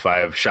blast. I've used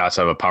 5 shots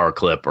out of a power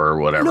clip or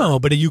whatever. No,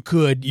 but you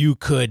could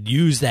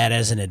use that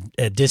as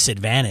a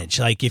disadvantage.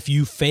 Like if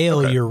you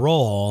fail your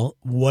roll,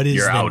 what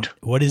is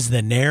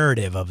the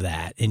narrative of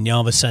that? And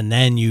all of a sudden,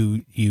 then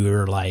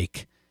you're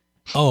like,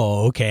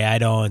 oh, okay, I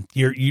don't.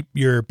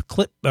 Your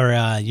clip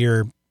or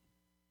your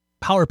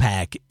power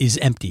pack is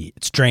empty.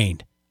 It's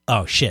drained.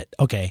 Oh shit.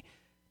 Okay,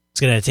 it's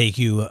gonna take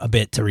you a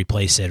bit to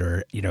replace it,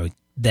 or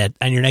that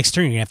on your next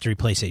turn you're gonna have to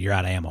replace it. You're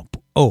out of ammo.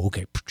 Oh,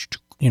 okay,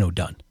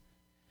 done.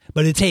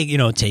 But it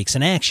takes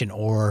an action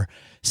or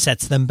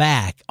sets them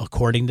back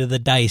according to the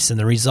dice and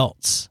the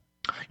results.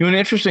 An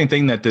interesting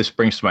thing that this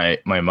brings to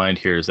my mind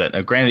here is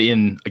that, granted,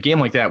 in a game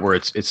like that where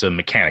it's a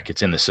mechanic,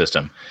 it's in the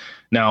system.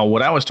 Now,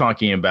 what I was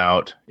talking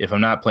about, if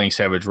I'm not playing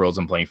Savage Worlds,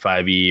 I'm playing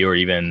 5e or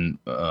even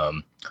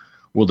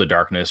World of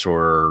Darkness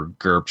or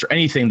GURPS or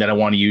anything that I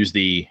want to use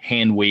the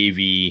hand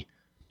wavy,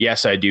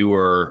 yes, I do,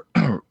 or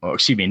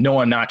excuse me, no,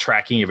 I'm not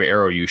tracking every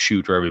arrow you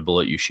shoot or every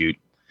bullet you shoot.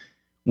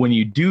 When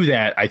you do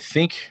that, I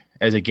think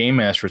as a game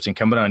master, it's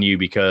incumbent on you,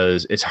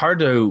 because it's hard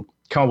to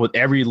come up with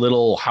every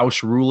little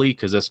house ruley,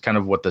 because that's kind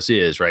of what this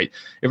is, right?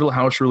 Every little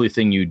house ruley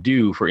thing you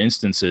do, for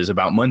instances,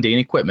 about mundane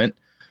equipment,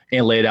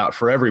 and lay it out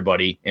for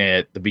everybody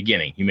at the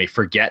beginning. You may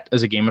forget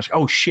as a game master,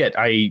 oh shit,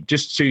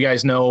 just so you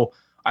guys know,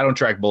 I don't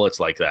track bullets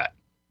like that.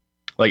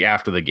 Like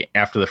after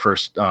the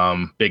first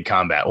big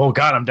combat. Oh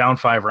God, I'm down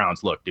 5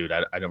 rounds. Look, dude,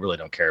 I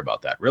don't care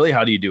about that. Really,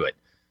 how do you do it?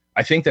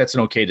 I think that's an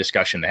okay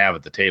discussion to have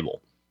at the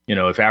table.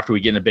 If after we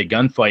get in a big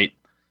gunfight,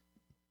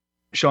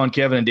 Sean,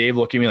 Kevin, and Dave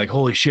look at me like,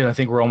 holy shit, I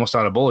think we're almost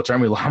out of bullets,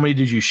 aren't we? How many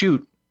did you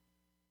shoot?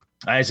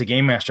 I, as a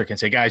game master, can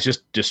say, guys,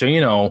 just so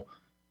you know,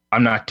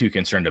 I'm not too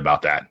concerned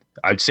about that.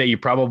 I'd say you're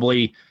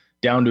probably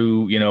down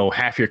to,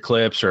 half your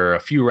clips or a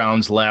few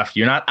rounds left.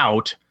 You're not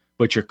out,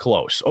 but you're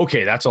close.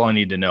 Okay, that's all I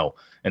need to know.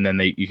 And then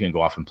you can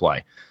go off and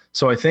play.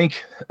 So I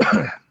think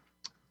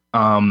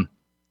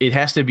it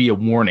has to be a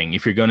warning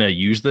if you're going to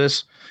use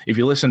this. If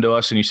you listen to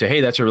us and you say,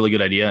 hey, that's a really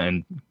good idea,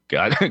 and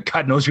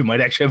God knows we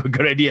might actually have a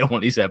good idea in one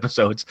of these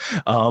episodes.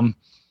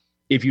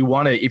 If you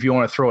want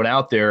to throw it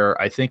out there,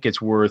 I think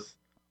it's worth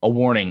a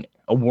warning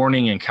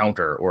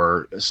encounter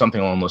or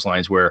something along those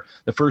lines, where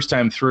the first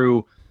time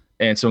through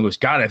and someone goes,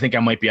 God, I think I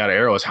might be out of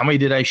arrows. How many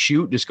did I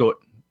shoot? Just go,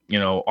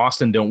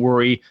 Austin, don't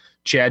worry.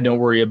 Chad, don't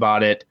worry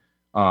about it.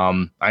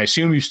 I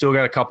assume you've still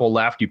got a couple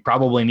left. You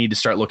probably need to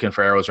start looking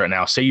for arrows right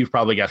now. Say you've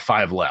probably got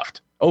 5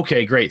 left.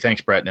 Okay, great.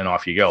 Thanks, Brett. And then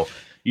off you go.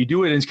 You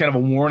do it as kind of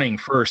a warning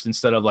first,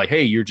 instead of like,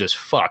 hey, you're just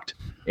fucked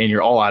and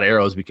you're all out of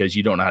arrows because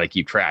you don't know how to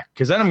keep track.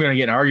 Because then I'm going to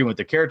get in an argument with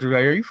the character.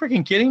 Like, are you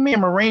freaking kidding me?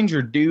 I'm a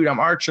ranger, dude. I'm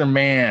Archer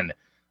Man.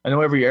 I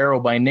know every arrow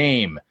by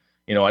name.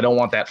 I don't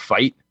want that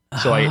fight.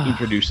 So I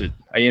introduce it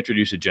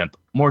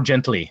more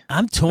gently.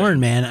 I'm torn,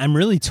 man. I'm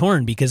really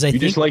torn, because I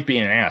think just like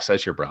being an ass.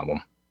 That's your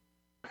problem.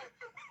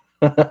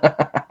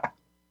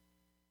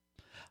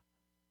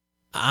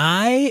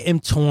 I am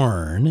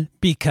torn,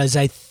 because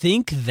I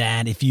think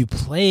that if you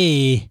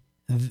play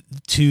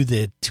to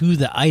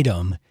the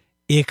item,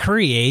 it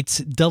creates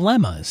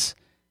dilemmas.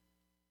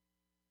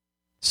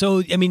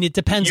 So, I mean, it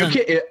depends on.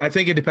 I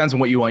think it depends on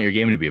what you want your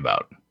game to be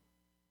about.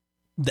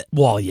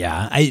 Well,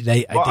 yeah.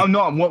 I'm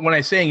not. What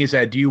I'm saying is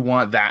that, do you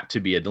want that to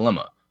be a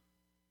dilemma?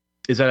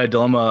 Is that a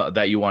dilemma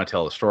that you want to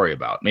tell a story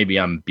about? Maybe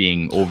I'm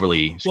being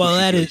overly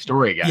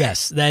story guy.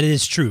 Yes, that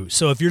is true.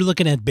 So if you're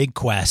looking at big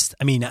quest,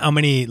 I mean, how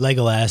many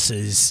Legolas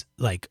is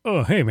like,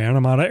 oh, hey man,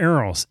 I'm out of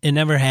arrows. It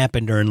never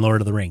happened during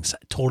Lord of the Rings. I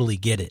totally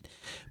get it.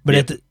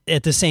 But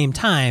at the same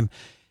time,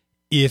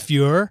 if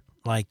you're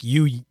like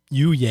you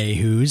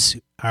yahoos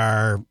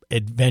are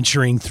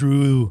adventuring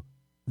through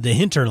the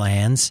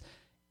hinterlands,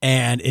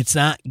 and it's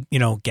not,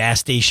 gas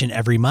station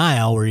every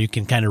mile where you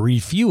can kind of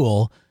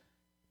refuel,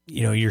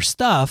 your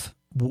stuff.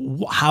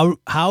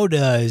 How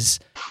does,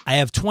 I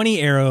have 20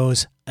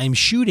 arrows, I'm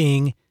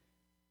shooting.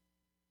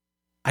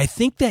 I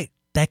think that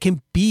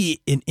can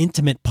be an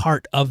intimate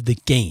part of the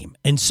game.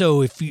 And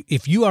so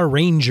if you are a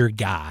ranger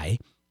guy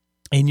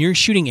and you're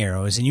shooting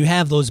arrows and you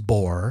have those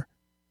boar,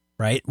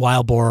 right?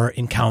 Wild boar,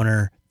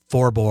 encounter,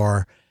 4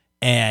 boar,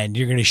 and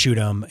you're going to shoot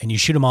them, and you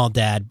shoot them all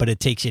dead, but it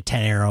takes you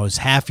 10 arrows,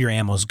 half your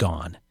ammo's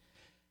gone.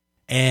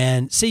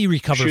 And say you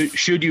recover.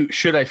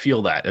 Should I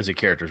feel that as a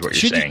character is what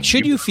you're saying?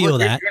 Should you feel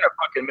that? You're in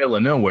a fucking middle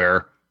of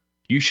nowhere.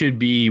 You should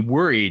be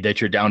worried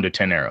that you're down to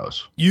 10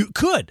 arrows. You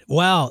could.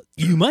 Well,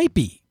 you might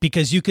be,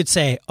 because you could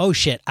say, oh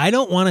shit, I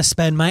don't want to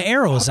spend my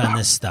arrows on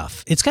this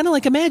stuff. It's kind of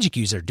like a magic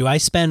user. Do I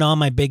spend all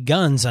my big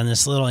guns on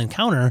this little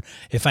encounter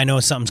if I know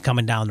something's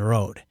coming down the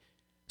road?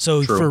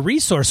 So for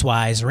resource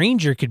wise,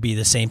 ranger could be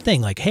the same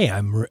thing. Like, hey,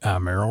 I'm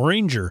arrow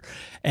ranger.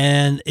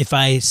 And if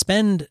I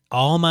spend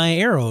all my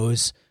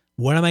arrows,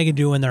 what am I going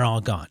to do when they're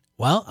all gone?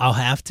 Well, I'll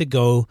have to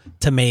go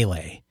to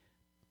melee.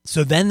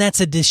 So then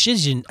that's a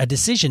decision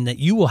that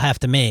you will have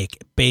to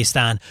make based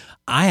on,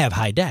 I have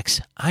high dex.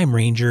 I'm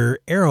ranger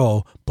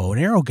arrow, bow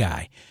and arrow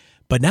guy.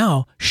 But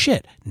now,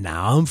 shit,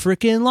 now I'm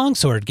freaking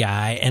longsword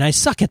guy and I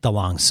suck at the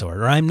longsword,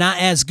 or I'm not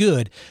as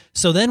good.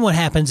 So then what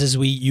happens is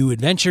you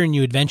adventure,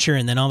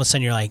 and then all of a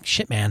sudden you're like,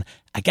 shit, man,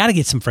 I got to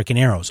get some freaking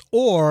arrows,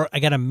 or I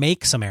got to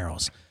make some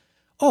arrows.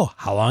 Oh,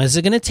 how long is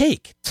it going to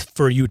take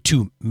for you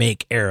to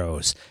make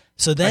arrows?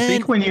 So then I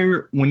think when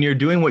you're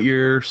doing what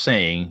you're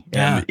saying,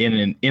 Yeah.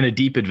 in a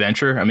deep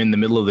adventure, I'm in the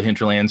middle of the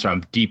hinterlands, or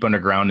I'm deep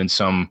underground in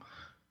some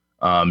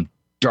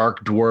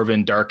dark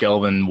dwarven, dark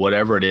elven,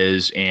 whatever it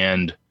is,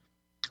 and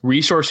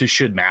resources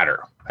should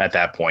matter at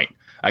that point.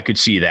 I could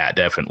see that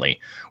definitely.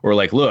 Or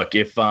like, look,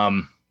 if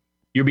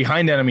you're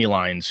behind enemy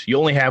lines, you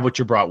only have what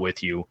you brought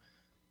with you,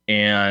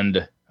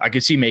 and I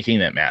could see making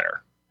that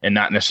matter and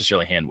not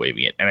necessarily hand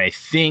waving it. And I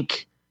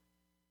think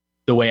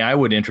the way I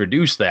would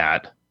introduce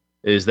that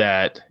is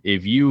that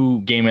if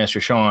you, Game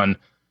Master Sean,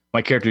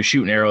 my character's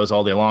shooting arrows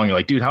all day long, you're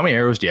like, dude, how many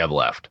arrows do you have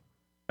left?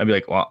 I'd be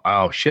like, well,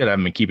 oh shit, I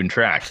haven't been keeping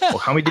track. Well,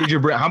 how many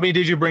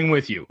did you bring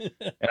with you?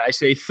 And I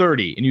say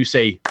 30, and you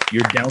say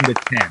you're down to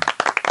 10.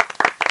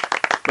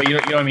 But you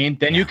know what I mean?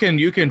 Then you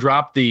can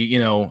drop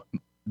the,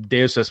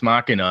 Deus Ex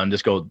Machina and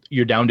just go,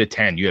 you're down to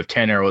 10. You have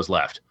 10 arrows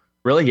left.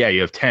 Really? Yeah, you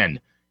have 10.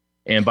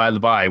 And by the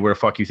by, where the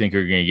fuck you think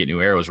you're going to get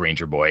new arrows,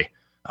 Ranger Boy?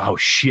 Oh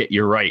shit,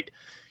 you're right.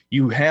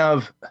 You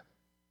have.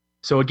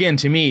 So again,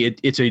 to me,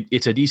 it's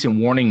a decent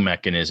warning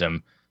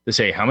mechanism to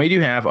say, how many do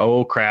you have?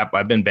 Oh crap,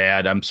 I've been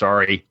bad. I'm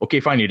sorry. Okay,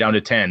 fine. You're down to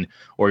 10,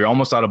 or you're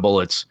almost out of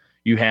bullets.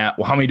 You have,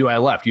 well, how many do I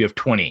have left? You have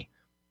 20.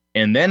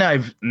 And then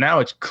now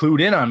it's clued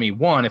in on me.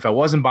 One, if I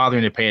wasn't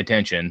bothering to pay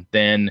attention,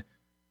 then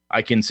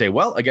I can say,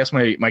 well, I guess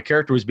my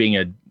character was being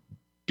a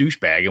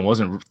douchebag and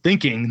wasn't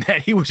thinking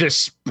that he was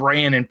just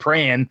spraying and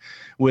praying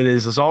with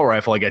his assault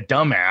rifle like a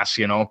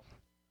dumbass,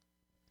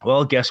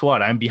 Well, guess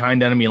what? I'm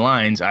behind enemy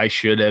lines. I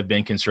should have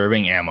been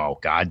conserving ammo.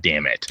 God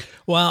damn it.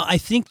 Well, I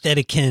think that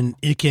it can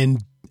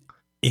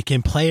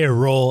play a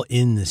role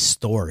in the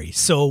story.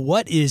 So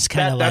what is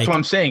kind of like... That's what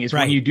I'm saying, is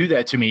right. When you do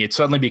that to me, it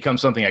suddenly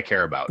becomes something I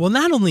care about. Well,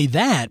 not only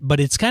that, but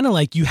it's kind of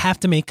like you have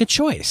to make a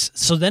choice.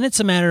 So then it's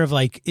a matter of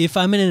like, if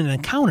I'm in an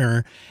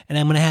encounter and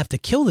I'm going to have to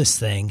kill this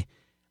thing,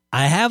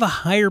 I have a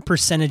higher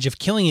percentage of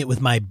killing it with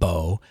my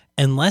bow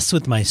and less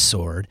with my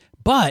sword.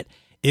 But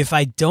if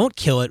I don't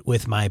kill it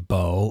with my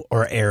bow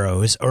or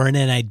arrows, and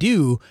then I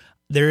do,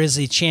 there is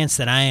a chance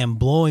that I am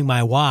blowing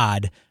my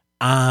wad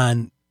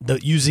on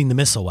using the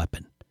missile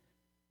weapon.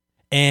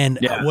 And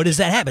what does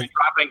that happen?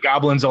 Dropping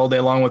goblins all day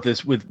long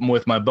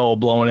with my bow,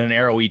 blowing an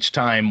arrow each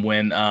time.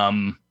 When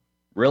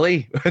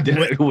really,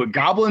 were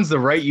goblins the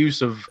right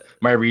use of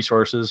my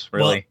resources?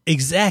 Really, well,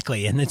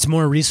 exactly, and it's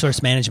more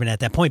resource management at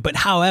that point. But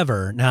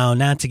however, now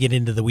not to get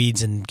into the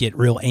weeds and get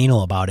real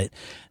anal about it,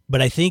 but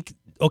I think.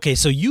 Okay,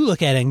 so you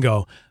look at it and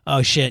go,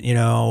 oh shit,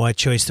 what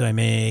choice do I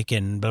make,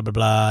 and blah, blah,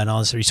 blah, and all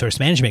this resource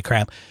management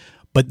crap.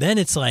 But then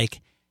it's like,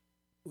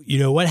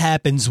 what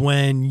happens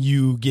when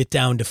you get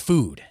down to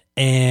food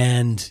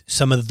and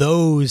some of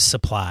those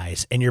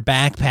supplies and your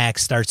backpack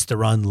starts to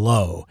run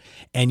low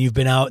and you've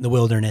been out in the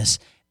wilderness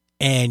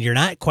and you're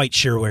not quite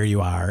sure where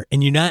you are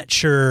and you're not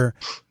sure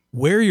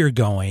where you're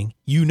going.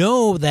 You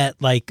know that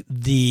like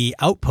the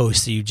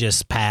outpost that you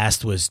just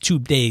passed was 2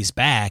 days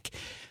back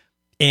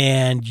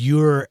and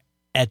you're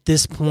at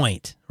this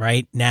point,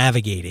 right,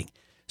 navigating.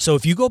 So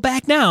if you go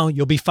back now,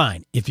 you'll be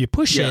fine. If you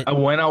push it. I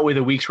went out with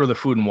a week's worth of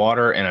food and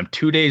water, and I'm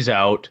 2 days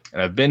out,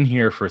 and I've been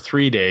here for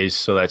 3 days,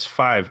 so that's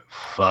 5.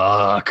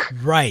 Fuck.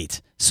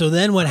 Right. So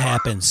then what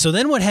happens?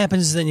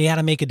 Is then you got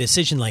to make a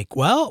decision like,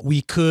 well,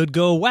 we could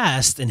go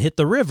west and hit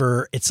the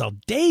river. It's a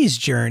day's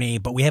journey,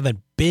 but we haven't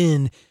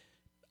been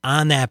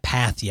on that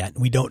path yet.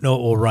 We don't know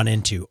what we'll run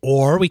into.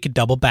 Or we could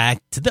double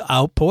back to the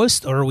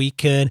outpost, or we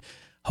could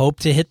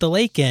hope to hit the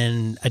lake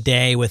in a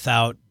day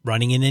without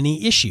running into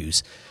any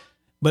issues.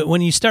 But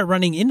when you start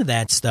running into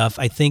that stuff,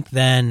 I think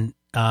then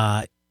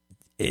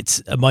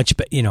it's a much,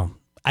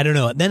 I don't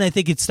know. Then I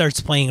think it starts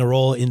playing a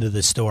role into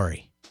the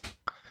story.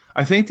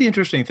 I think the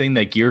interesting thing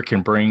that gear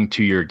can bring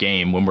to your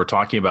game when we're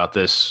talking about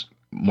this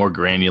more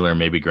granular,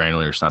 maybe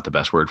granular is not the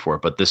best word for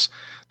it, but this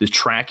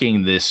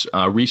tracking this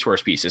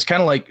resource piece. It's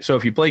kind of like, so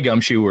if you play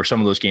Gumshoe or some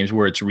of those games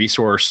where it's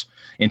resource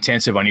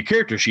intensive on your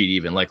character sheet,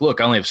 even like, look,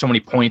 I only have so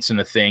many points in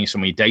the thing, so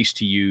many dice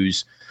to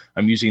use.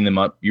 I'm using them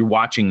up. You're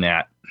watching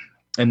that.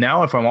 And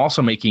now if I'm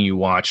also making you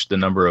watch the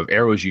number of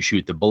arrows you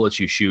shoot, the bullets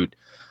you shoot,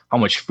 how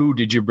much food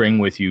did you bring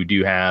with you? Do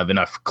you have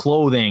enough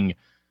clothing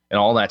and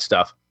all that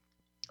stuff?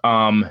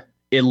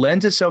 It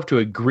lends itself to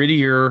a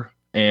grittier,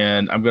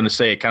 and I'm going to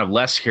say a kind of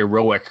less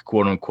heroic,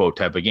 quote unquote,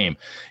 type of game.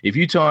 If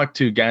you talk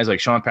to guys like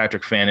Sean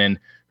Patrick Fannin,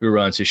 who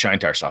runs his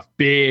Shintar stuff,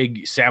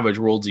 big Savage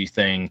Worldsy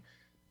thing,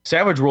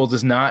 Savage Worlds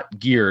is not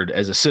geared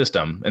as a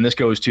system. And this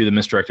goes to the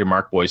misdirected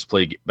Mark Boys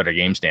Play Better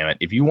Games, damn it.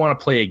 If you want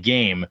to play a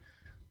game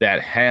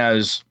that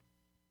has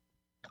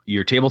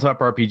your tabletop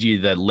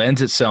RPG that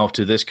lends itself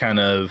to this kind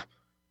of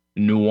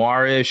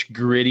noirish,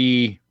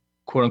 gritty,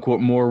 quote unquote,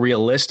 more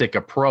realistic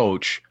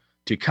approach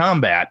to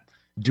combat,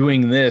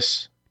 doing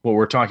this, what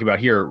we're talking about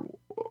here,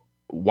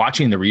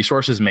 watching the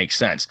resources makes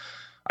sense.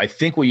 I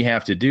think what you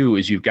have to do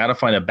is you've got to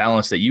find a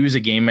balance that you as a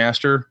game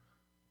master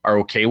are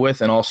okay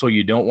with. And also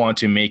you don't want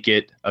to make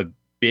it a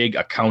big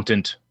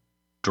accountant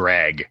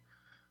drag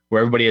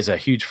where everybody has a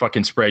huge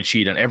fucking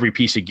spreadsheet on every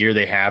piece of gear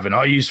they have. And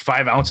I used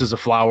 5 ounces of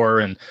flour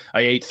and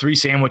I ate 3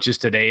 sandwiches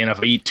today. And if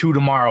I eat 2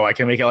 tomorrow, I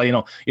can make it, you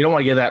know, you don't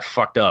want to get that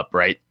fucked up.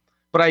 Right.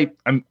 But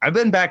I've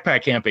been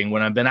backpack camping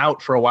when I've been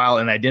out for a while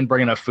and I didn't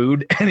bring enough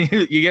food. And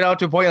you get out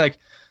to a point like,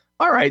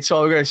 all right,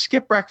 so we're going to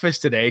skip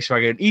breakfast today so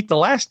I can eat the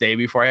last day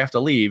before I have to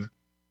leave.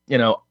 You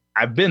know,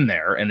 I've been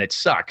there and it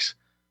sucks.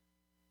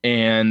 But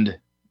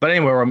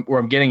anyway, where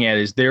I'm getting at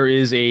is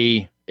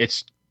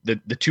it's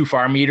the too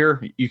far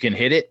meter. You can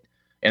hit it.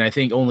 And I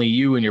think only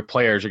you and your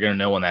players are going to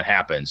know when that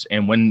happens.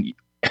 And when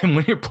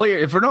your player,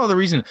 if for no other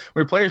reason,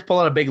 when your players pull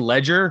out a big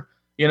ledger,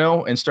 you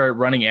know, and start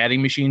running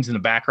adding machines in the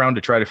background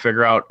to try to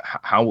figure out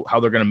how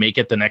they're going to make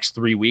it the next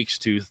 3 weeks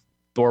to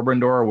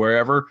Thorbrandor or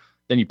wherever,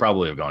 then you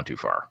probably have gone too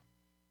far.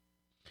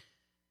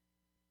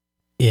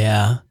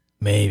 Yeah,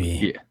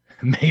 maybe. Yeah,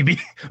 maybe.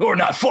 Or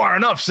not far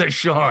enough, says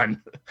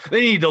Sean.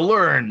 They need to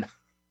learn.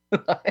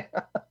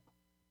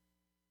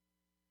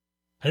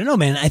 I don't know,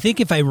 man. I think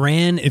if I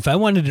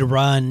wanted to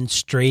run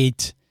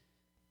straight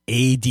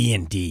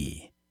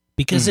AD&D,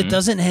 because it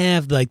doesn't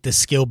have like the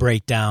skill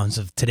breakdowns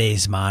of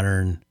today's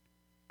modern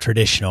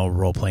traditional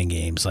role-playing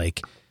games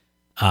like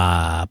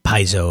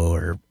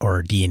Paizo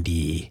or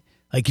D&D.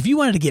 Like if you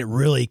wanted to get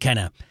really kind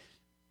of,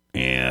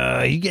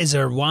 you guys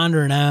are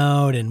wandering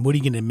out and what are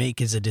you going to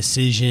make as a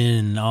decision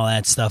and all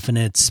that stuff, and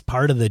it's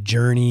part of the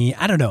journey.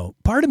 I don't know.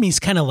 Part of me is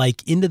kind of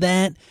like into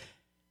that,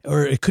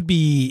 or it could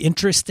be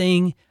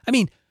interesting. I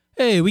mean,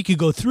 hey, we could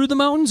go through the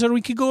mountains or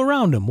we could go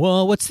around them.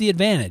 Well, what's the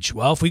advantage?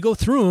 Well, if we go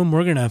through them,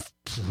 we're going to,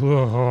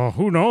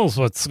 who knows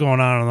what's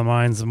going on in the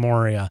mines of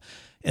Moria.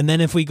 And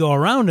then if we go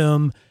around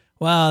them,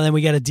 well, then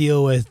we got to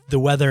deal with the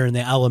weather and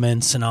the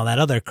elements and all that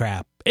other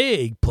crap.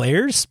 Hey,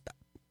 players,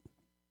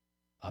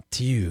 up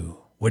to you.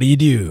 What do you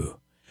do?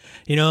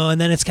 You know,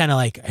 and then it's kind of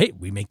like, hey,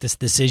 we make this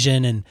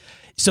decision. And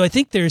so I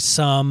think there's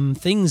some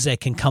things that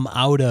can come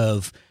out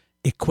of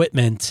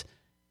equipment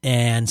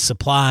and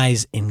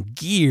supplies and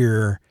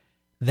gear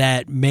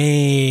that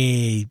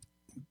may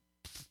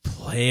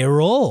play a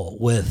role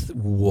with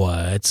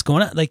what's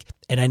going on. Like,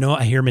 and I know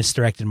I hear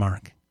misdirected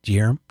Mark. Do you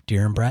hear him? Do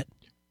you hear him, Brett?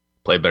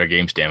 Play better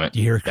games, damn it. Do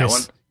you hear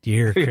Chris? Do you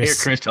hear Chris? You hear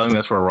Chris telling me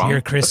that's we're wrong? Do you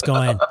hear Chris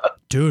going,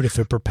 dude, if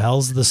it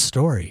propels the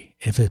story,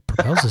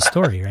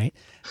 right?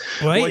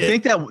 Well, I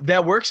think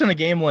that works in a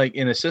game like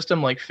in a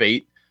system like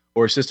Fate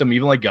or a system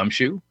even like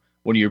Gumshoe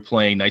when you're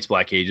playing Night's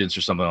Black Agents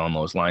or something along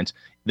those lines.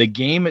 The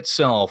game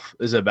itself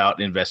is about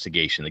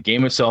investigation. The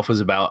game itself is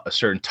about a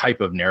certain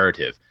type of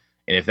narrative.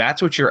 And if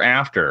that's what you're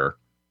after,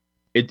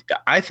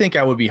 I think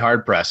I would be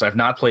hard pressed. I've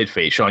not played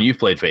Fate. Sean, you've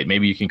played Fate.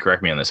 Maybe you can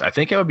correct me on this. I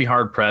think I would be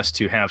hard pressed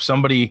to have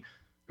somebody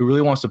who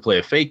really wants to play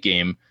a Fate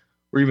game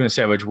or even a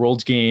Savage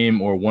Worlds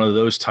game or one of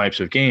those types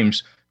of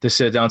games to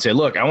sit down and say,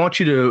 look, I want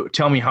you to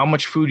tell me how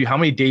much food, how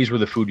many days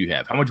worth of food you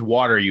have, how much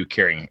water are you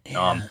carrying?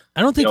 Yeah.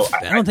 I don't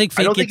think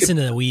Fate gets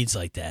into the weeds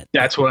like that.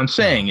 That's what I'm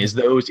saying is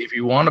those, if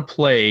you want to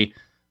play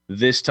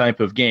this type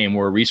of game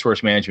where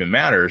resource management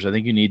matters, I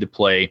think you need to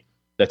play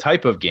the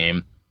type of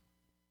game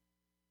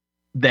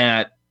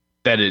that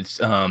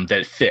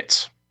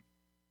fits.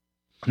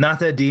 Not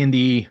that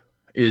D&D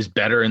is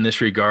better in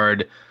this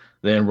regard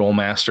than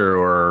Rollmaster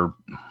or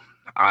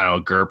I don't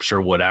know, GURPS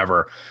or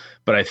whatever,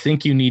 but I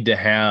think you need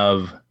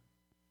to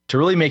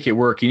really make it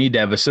work, you need to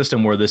have a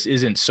system where this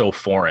isn't so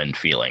foreign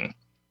feeling,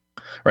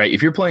 right?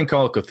 If you're playing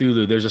Call of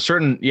Cthulhu, there's a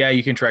certain,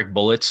 you can track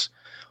bullets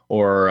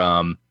or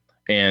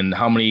and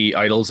how many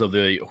idols of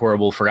the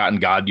horrible forgotten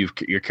god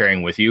you're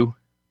carrying with you.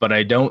 But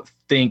I don't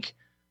think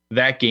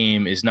that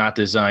game is not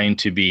designed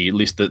to be, at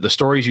least the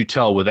stories you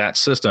tell with that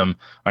system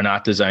are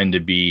not designed to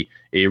be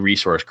a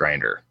resource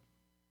grinder.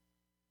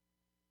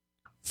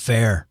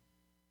 Fair.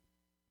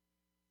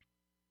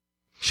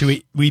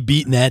 Should we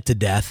beaten that to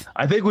death?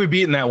 I think we've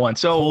beaten that one.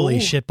 So holy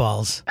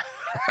shitballs.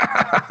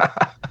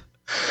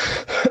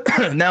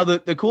 Now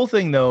the cool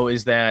thing though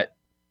is that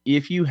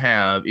if you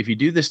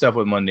do this stuff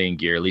with mundane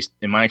gear, at least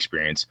in my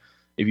experience,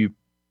 if you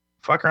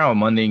fuck around with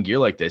mundane gear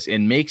like this, it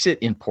makes it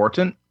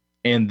important,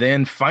 and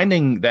then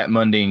finding that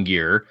mundane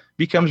gear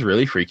becomes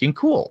really freaking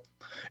cool.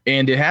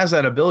 And it has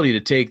that ability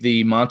to take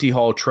the Monty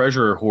Hall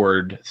treasure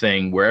hoard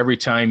thing where every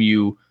time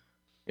you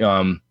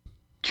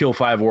kill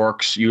 5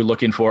 orcs, you're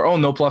looking for,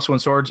 no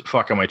 +1 swords,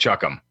 fuck them, I chuck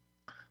them.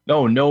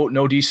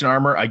 No decent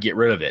armor, I get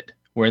rid of it.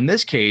 Where in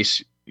this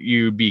case,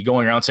 you'd be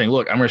going around saying,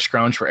 look, I'm going to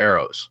scrounge for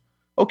arrows.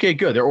 Okay,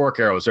 good. They're orc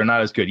arrows. They're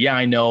not as good. Yeah,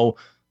 I know.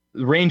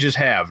 Range is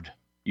halved,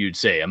 you'd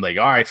say. I'm like,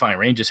 all right, fine.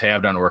 Range is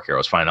halved on orc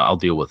arrows. Fine, I'll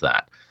deal with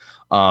that.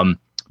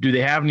 Do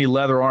they have any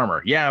leather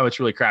armor? Yeah, it's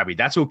really crappy.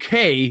 That's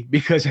okay,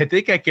 because I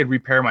think I could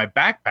repair my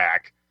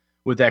backpack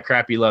with that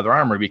crappy leather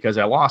armor because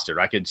I lost it.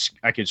 I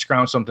could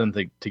scrounge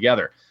something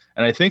together.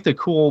 And I think the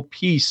cool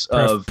piece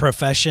of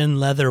profession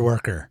leather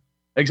worker.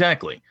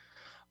 Exactly.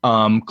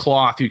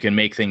 Cloth, you can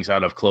make things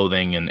out of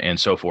clothing and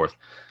so forth.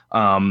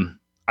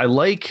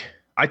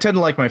 I tend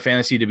to like my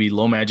fantasy to be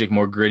low magic,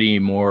 more gritty,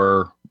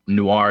 more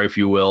noir, if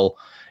you will.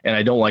 And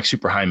I don't like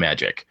super high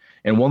magic.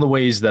 And one of the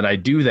ways that I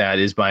do that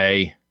is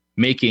by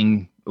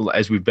making,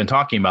 as we've been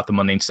talking about, the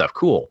mundane stuff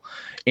cool.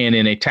 And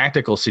in a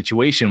tactical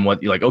situation,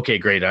 what you're like, okay,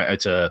 great,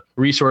 it's a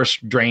resource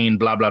drain,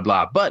 blah, blah,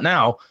 blah. But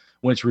now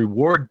when it's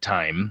reward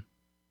time,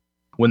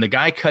 when the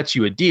guy cuts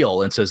you a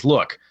deal and says,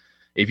 look,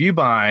 if you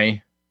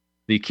buy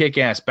the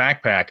kick-ass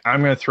backpack,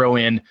 I'm going to throw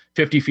in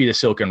 50 feet of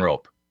silken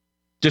rope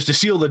just to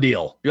seal the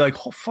deal. You're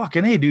like, oh,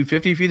 fucking hey, dude,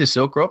 50 feet of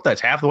silk rope, that's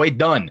half the way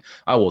done.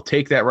 I will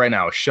take that right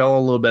now. Shell a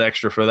little bit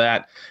extra for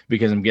that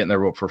because I'm getting the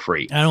rope for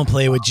free. I don't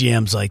play with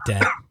GMs like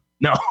that.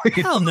 No.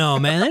 Hell no,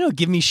 man. They don't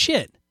give me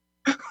shit.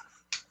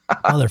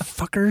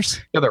 Motherfuckers.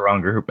 You're the wrong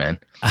group, man.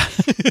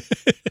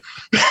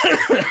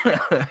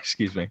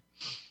 Excuse me.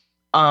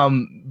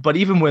 But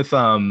even with,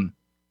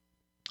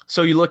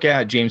 so you look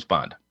at James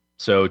Bond.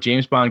 So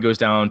James Bond goes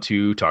down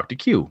to talk to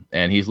Q,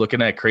 and he's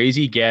looking at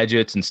crazy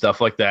gadgets and stuff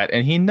like that,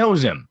 and he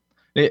knows him.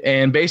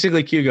 And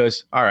basically Q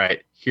goes, all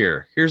right,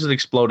 here's an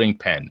exploding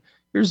pen.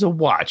 Here's a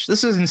watch.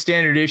 This isn't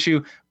standard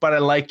issue, but I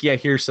like,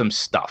 here's some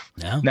stuff.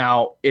 Yeah.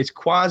 Now, it's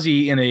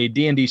quasi, in a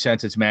D&D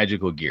sense, it's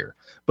magical gear,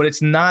 but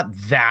it's not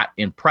that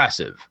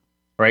impressive,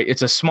 right?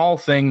 It's a small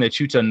thing that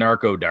shoots a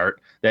narco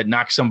dart that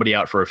knocks somebody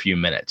out for a few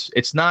minutes.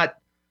 It's not,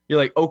 you're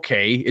like,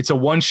 okay, it's a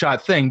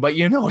one-shot thing, but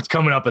it's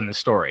coming up in the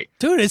story.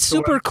 Dude, it's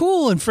super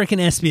cool in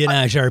freaking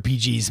espionage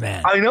RPGs,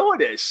 man. I know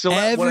it is. So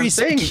what I'm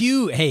saying,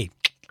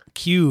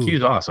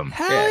 Q's awesome.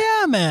 Hell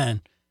yeah,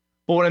 man.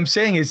 But what I'm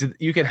saying is that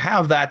you can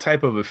have that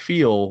type of a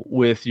feel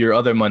with your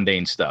other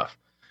mundane stuff.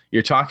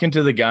 You're talking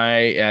to the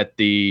guy at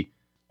the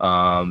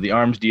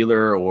arms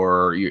dealer,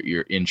 or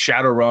you're in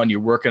Shadowrun, you're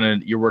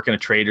working a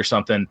trade or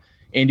something,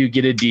 and you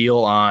get a deal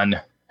on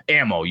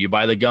ammo. You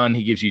buy the gun,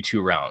 he gives you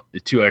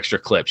 2 extra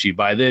clips. You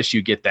buy this,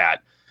 you get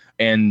that.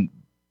 And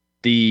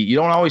you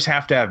don't always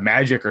have to have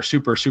magic or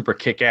super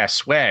kick-ass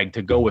swag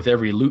to go with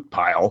every loot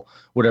pile,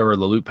 whatever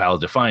the loot pile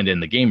is defined in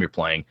the game you're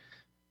playing.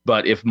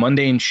 But if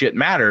mundane shit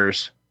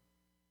matters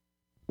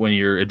when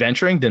you're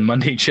adventuring, then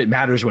mundane shit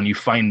matters when you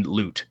find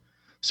loot.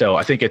 So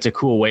I think it's a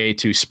cool way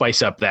to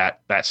spice up that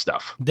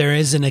stuff. There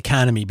is an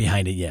economy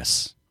behind it,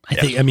 yes.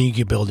 I mean, you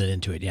could build it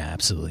into it. Yeah,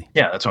 absolutely.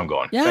 Yeah, that's what I'm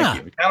going. Yeah.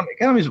 Thank you.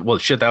 Economy's, well,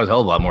 shit, that was a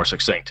hell of a lot more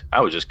succinct.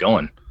 I was just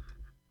going.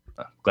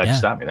 Glad you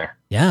stopped me there.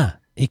 Yeah.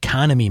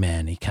 Economy,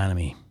 man.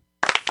 Economy.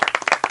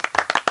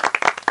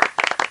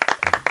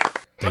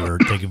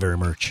 Thank you very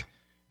much.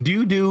 Do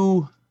you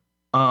do,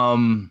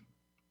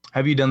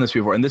 have you done this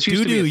before? And this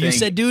used to be a thing. You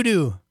said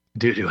doo-doo.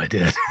 Doo-doo, I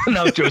did.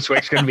 No, Joe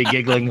Swick's going to be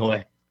giggling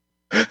away.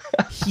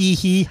 Hee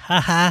hee, ha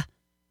ha.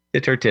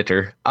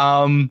 Titter.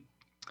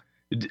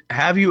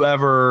 Have you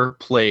ever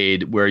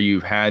played where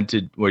you've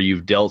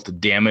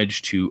dealt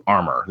damage to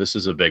armor? This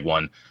is a big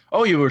one.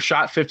 Oh, you were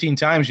shot 15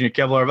 times in your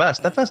Kevlar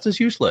vest. That vest is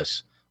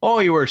useless. Oh,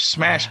 you were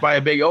smashed by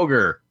a big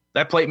ogre.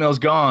 That plate mill's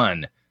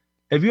gone.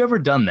 Have you ever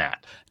done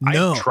that?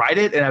 No. I've tried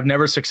it, and I've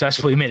never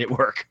successfully made it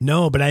work.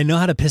 No, but I know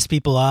how to piss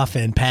people off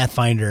in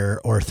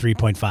Pathfinder or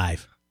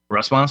 3.5.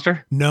 Rust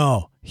Monster?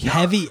 No.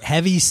 Heavy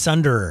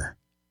Sunderer.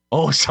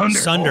 Oh,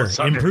 Sunder.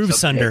 Improve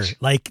Sunder.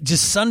 Like,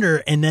 just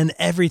Sunder, and then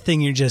everything,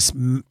 you're just,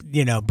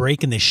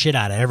 breaking the shit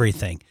out of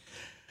everything.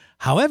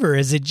 However,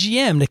 as a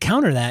GM, to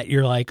counter that,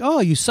 you're like, oh,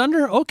 you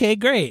Sunder? Okay,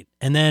 great.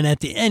 And then at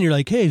the end, you're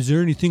like, hey, is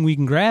there anything we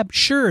can grab?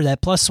 Sure,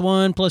 that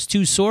 +1,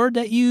 +2 sword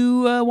that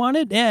you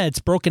wanted? Yeah, it's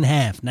broken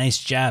half. Nice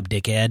job,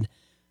 dickhead.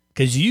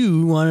 Because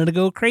you wanted to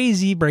go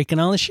crazy breaking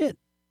all the shit.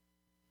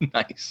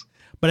 Nice.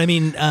 But I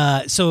mean,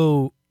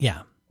 so,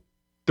 yeah.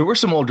 There were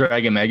some old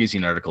Dragon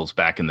Magazine articles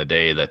back in the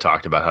day that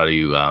talked about how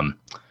to,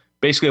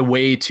 basically a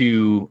way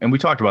to, and we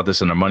talked about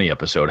this in our money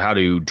episode, how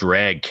to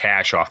drag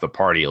cash off the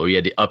party, or you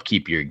had to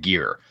upkeep your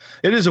gear.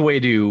 It is a way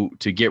to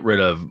get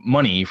rid of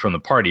money from the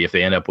party if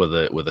they end up with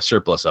a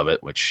surplus of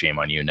it, which shame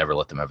on you. Never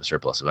let them have a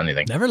surplus of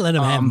anything. Never let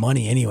them have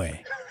money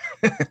anyway.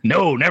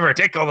 No, never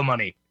take all the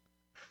money.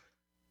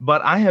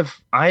 But I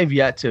have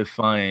yet to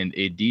find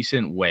a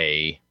decent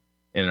way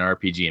in an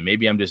RPG, and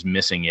maybe I'm just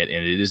missing it,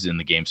 and it is in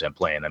the games I'm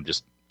playing. I'm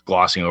just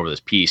glossing over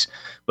this piece,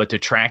 but to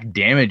track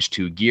damage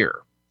to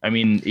gear. I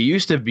mean, it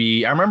used to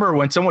be, I remember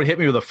when someone hit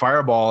me with a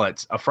fireball,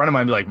 it's a friend of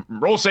mine be like,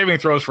 roll saving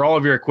throws for all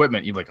of your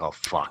equipment. You'd be like, oh,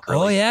 fuck.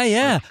 Really? Oh,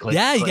 yeah.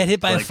 You get hit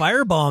by a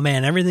fireball,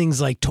 man.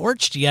 Everything's like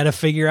torched. You got to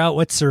figure out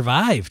what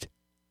survived.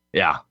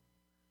 Yeah.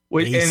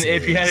 And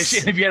if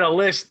you had a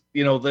list,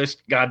 this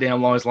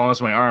goddamn long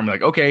as my arm,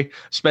 like, okay,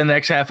 spend the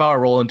next half hour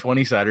rolling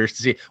 20-siders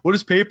to see, what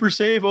does paper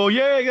save? Oh,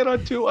 yeah, I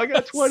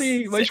got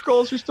 20. My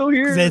scrolls are still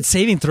here. That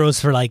saving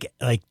throws for like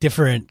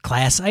different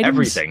class items?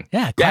 Everything.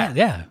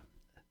 Yeah.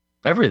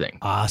 Everything.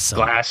 Awesome.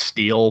 Glass,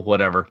 steel,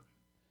 whatever.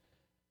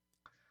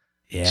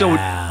 Yeah.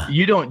 So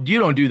you don't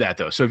do that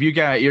though. So if your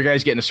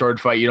guys get in a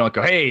sword fight, you don't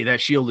go, hey, that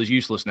shield is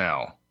useless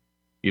now.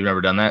 You've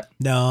never done that?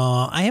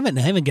 No, I haven't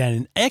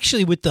gotten,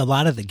 actually with a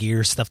lot of the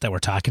gear stuff that we're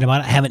talking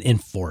about, I haven't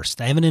enforced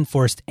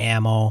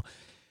ammo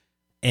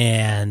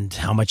and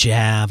how much you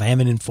have. I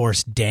haven't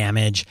enforced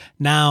damage.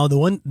 Now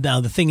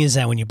the thing is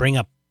that when you bring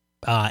up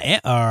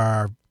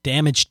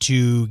damage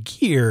to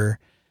gear,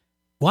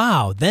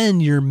 wow,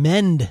 then your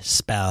mend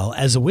spell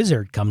as a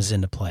wizard comes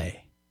into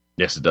play.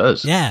 Yes, it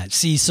does. Yeah.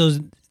 See, so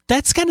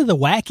that's kind of the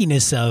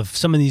wackiness of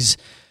some of these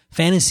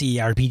fantasy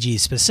RPGs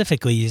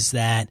specifically is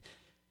that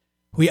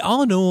we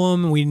all know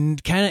them.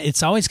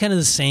 It's always kind of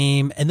the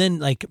same. And then,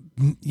 like,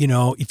 you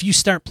know, if you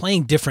start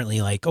playing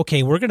differently, like,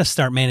 okay, we're going to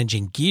start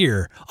managing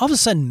gear, all of a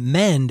sudden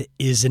mend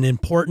is an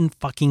important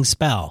fucking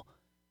spell.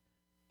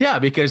 Yeah,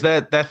 because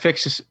that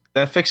fixes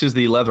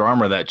the leather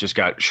armor that just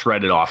got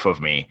shredded off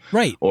of me.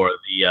 Right. Or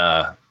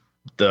the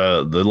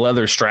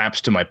leather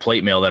straps to my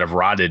plate mail that have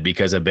rotted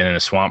because I've been in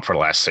a swamp for the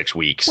last 6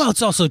 weeks. Well,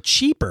 it's also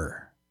cheaper.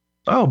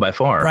 Oh, by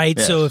far. Right.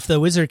 Yes. So if the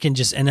wizard can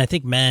just, and I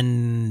think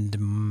mend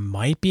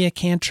might be a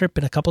cantrip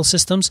in a couple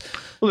systems.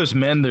 Well, there's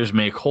mend, there's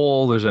make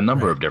whole, there's a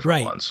number of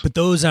different ones. But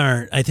those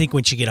aren't, I think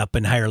once you get up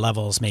in higher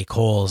levels, make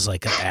holes,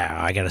 like,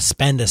 I got to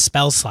spend a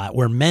spell slot,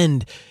 where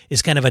mend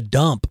is kind of a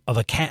dump of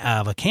a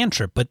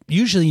cantrip, but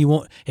usually you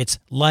won't, it's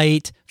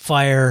light,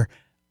 fire,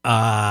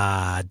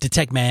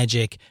 detect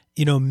magic,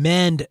 you know,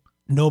 mend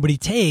nobody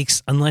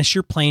takes unless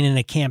you're playing in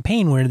a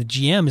campaign where the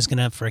GM is going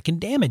to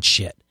frickin' damage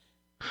shit.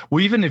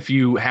 Well, even if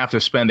you have to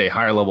spend a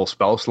higher level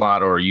spell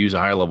slot or use a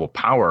higher level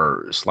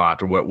power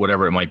slot or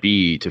whatever it might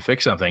be to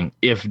fix something,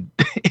 if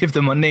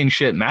the mundane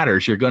shit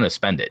matters, you're going to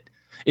spend it.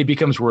 It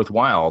becomes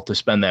worthwhile to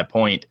spend that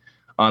point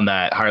on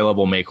that higher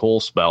level make whole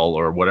spell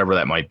or whatever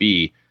that might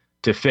be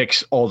to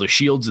fix all the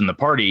shields in the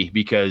party,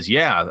 because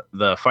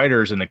the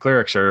fighters and the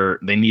clerics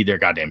they need their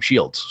goddamn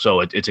shields. So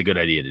it's a good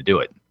idea to do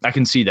it. I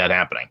can see that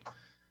happening.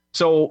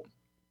 So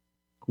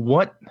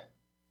the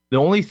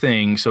only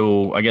thing,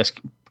 so I guess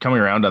coming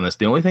around on this,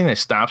 the only thing that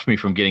stops me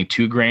from getting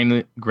too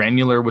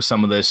granular with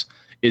some of this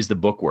is the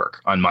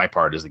bookwork on my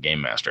part as the game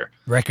master.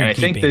 Record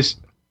keeping. I think this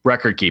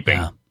record keeping.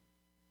 Yeah.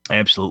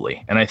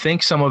 Absolutely. And I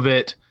think some of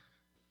it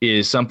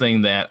is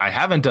something that I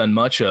haven't done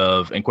much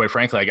of. And quite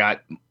frankly, I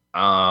got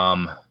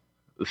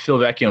Phil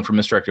Vecchione from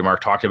Misdirected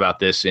Mark talked about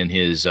this in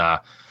his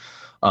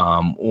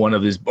one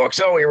of his books.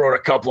 Oh, he wrote a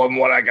couple of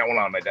them. I got one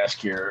on my desk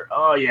here.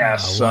 Oh,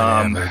 yes.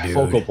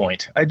 Focal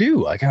Point. I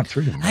do. I got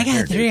 3 of them. I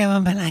got 3 of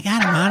them, but I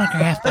got them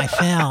autographed by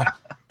Phil.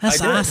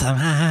 That's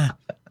awesome.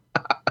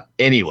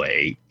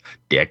 Anyway,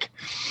 Dick.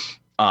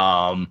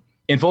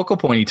 In Focal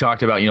Point, he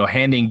talked about,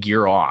 handing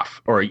gear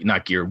off, or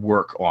not gear,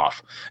 work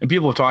off. And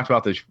people have talked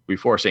about this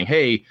before, saying,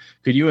 hey,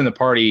 could you in the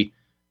party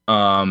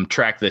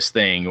track this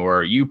thing?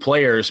 Or you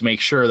players make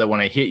sure that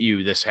when I hit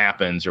you, this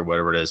happens, or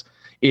whatever it is.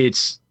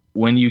 It's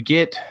when you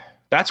get,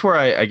 that's where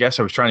I guess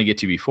I was trying to get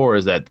to before,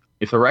 is that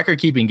if the record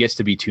keeping gets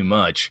to be too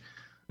much,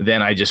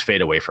 then I just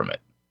fade away from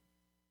it.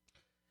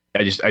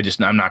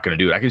 I'm not going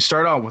to do it. I can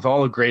start out with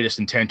all the greatest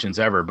intentions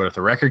ever, but if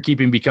the record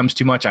keeping becomes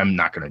too much, I'm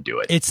not going to do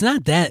it. It's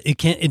not that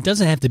it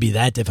doesn't have to be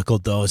that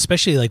difficult though,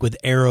 especially like with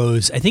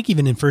arrows. I think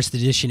even in first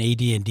edition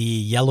AD&D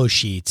yellow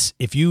sheets,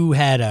 if you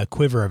had a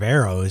quiver of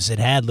arrows, you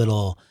had the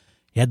little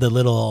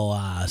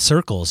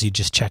circles you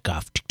just check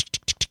off.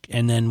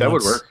 And then that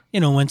would work.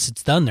 Once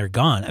it's done, they're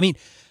gone. I mean,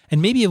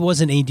 and maybe it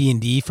wasn't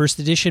AD&D first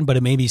edition, but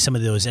it may be some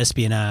of those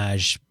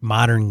espionage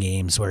modern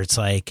games where it's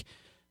like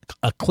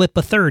a clip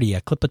of 30,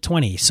 a clip of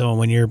 20. So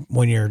when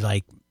you're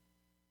like,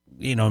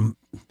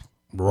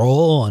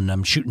 roll and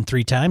I'm shooting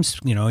 3 times,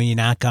 you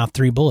knock off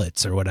 3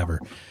 bullets or whatever.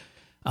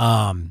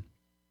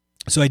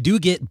 So I do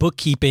get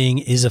bookkeeping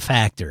is a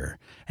factor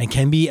and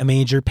can be a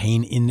major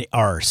pain in the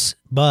arse,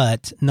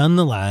 but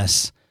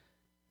nonetheless,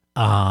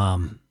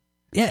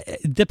 yeah,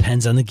 it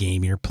depends on the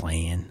game you're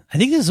playing. I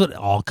think this is what it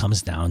all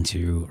comes down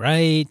to,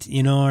 right?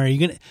 Are you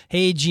going to,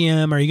 hey,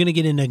 GM, are you going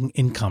to get into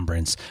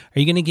encumbrance? Are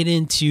you going to get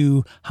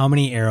into how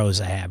many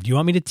arrows I have? Do you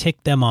want me to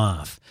tick them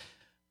off?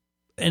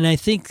 And I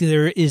think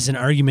there is an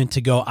argument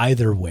to go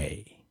either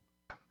way.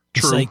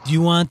 True. It's like, do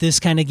you want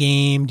this kind of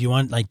game? Do you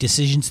want like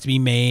decisions to be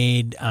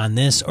made on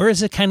this? Or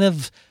is it kind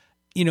of,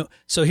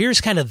 so here's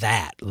kind of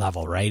that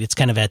level, right? It's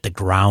kind of at the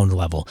ground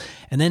level.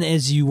 And then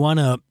as you want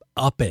to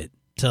up it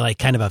to like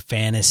kind of a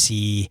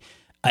fantasy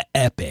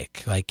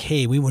epic, like,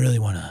 hey, we really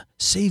want to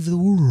save the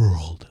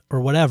world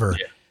or whatever.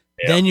 Yeah.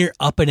 Then you're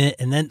upping it.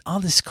 And then all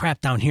this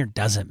crap down here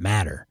doesn't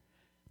matter.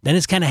 Then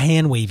it's kind of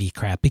hand wavy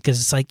crap because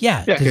it's like,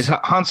 because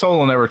Han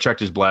Solo never checked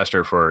his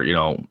blaster for,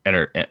 do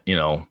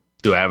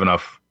I have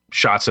enough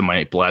shots in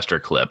my blaster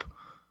clip?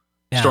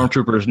 Yeah.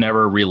 Stormtroopers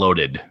never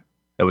reloaded.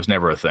 That was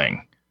never a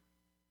thing.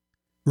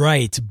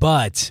 Right.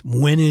 But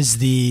when is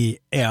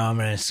I'm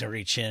going to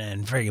reach in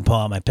and freaking pull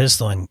out my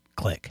pistol and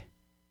click.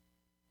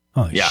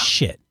 Oh, yeah.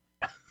 Shit.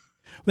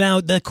 Now,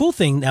 the cool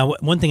thing,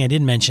 one thing I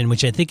didn't mention,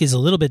 which I think is a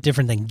little bit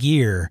different than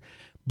gear,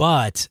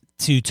 but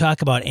to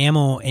talk about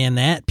ammo and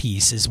that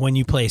piece is when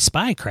you play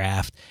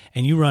Spycraft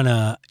and you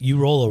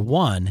roll a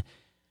 1,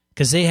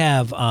 because they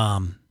have,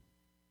 what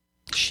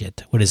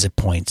is it,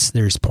 points?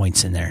 There's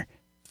points in there.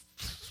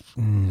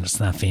 It's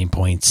not fame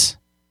points.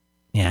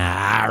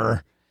 Yeah.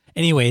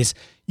 Anyways,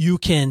 you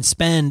can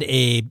spend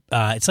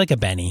it's like a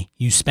Benny.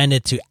 You spend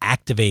it to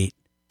activate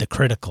the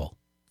critical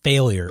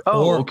failure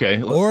or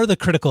the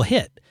critical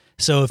hit.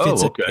 So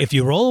if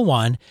you roll a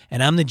 1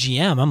 and I'm the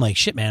GM, I'm like,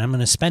 shit, man, I'm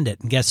going to spend it.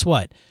 And guess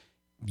what?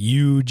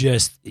 You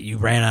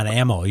ran out of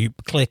ammo. You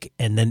click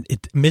and then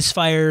it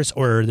misfires,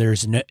 or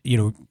there's no,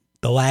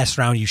 the last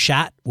round you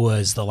shot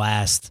was the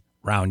last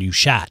round you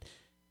shot.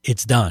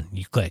 it's done.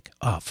 You click.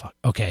 Oh, fuck.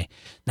 Okay.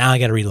 Now I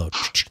got to reload.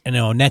 And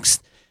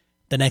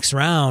the next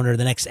round or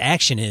the next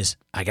action is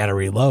I got to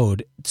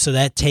reload. So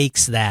that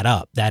takes that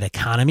up, that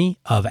economy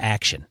of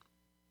action.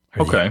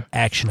 Okay.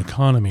 Action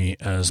economy,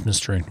 as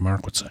Mr. Ink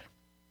Mark would say.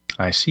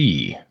 I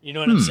see. You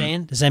know what I'm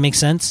saying? Does that make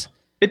sense?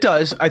 It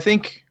does. I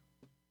think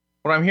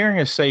what I'm hearing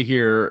us say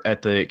here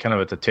at the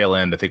tail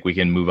end, I think we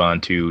can move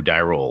on to die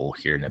roll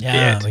here in a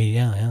bit.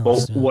 Yeah. Well,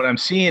 what I'm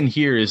seeing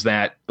here is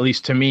that, at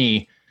least to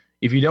me,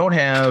 if you don't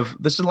have,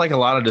 this is like a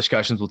lot of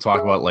discussions we'll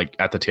talk about, like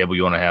at the table,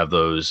 you want to have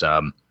those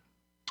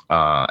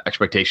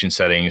expectation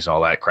settings,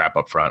 all that crap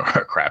up front.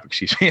 Crap,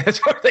 excuse me. That's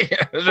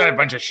a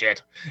bunch of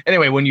shit.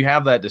 Anyway, when you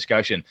have that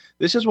discussion,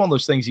 this is one of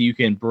those things that you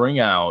can bring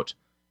out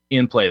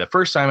in play. The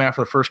first time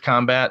after the first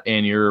combat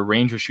and your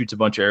ranger shoots a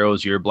bunch of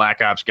arrows, your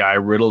Black Ops guy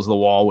riddles the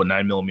wall with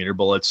 9mm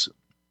bullets.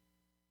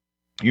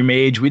 Your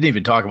mage, we didn't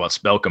even talk about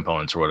spell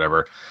components or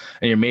whatever,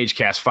 and your mage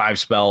casts 5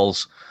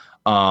 spells.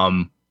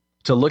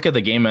 To look at the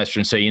game master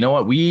and say, you know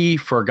what, we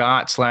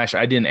forgot /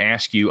 I didn't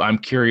ask you. I'm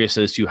curious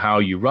as to how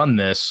you run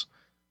this.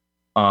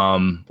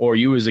 Or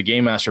you as a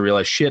game master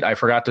realize, shit, I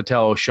forgot to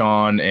tell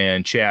Sean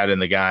and Chad and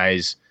the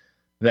guys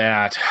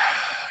that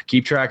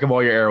keep track of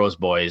all your arrows,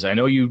 boys. I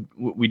know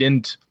we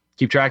didn't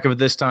keep track of it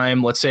this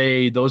time. Let's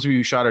say those of you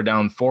who shot her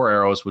down 4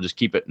 arrows will just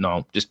keep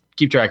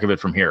track of it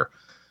from here.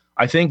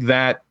 I think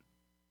that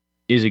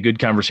is a good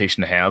conversation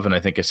to have, and I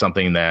think it's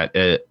something that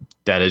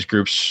as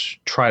groups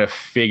try to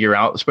figure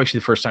out, especially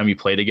the first time you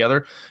play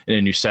together in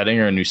a new setting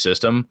or a new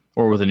system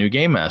or with a new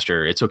game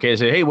master. It's okay to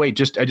say, hey,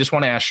 wait, I just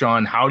want to ask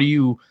Sean, how do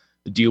you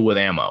deal with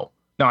ammo?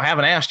 Now, I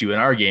haven't asked you in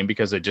our game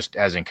because it just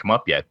hasn't come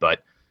up yet,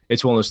 but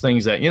it's one of those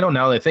things that,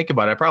 now that I think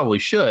about it, I probably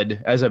should,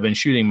 as I've been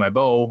shooting my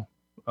bow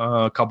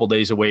a couple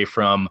days away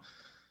from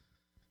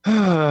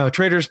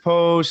Trader's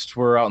Post.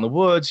 We're out in the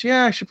woods.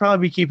 Yeah, I should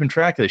probably be keeping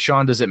track of this.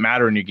 Sean, does it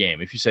matter in your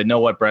game? If you said, know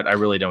what, Brett, I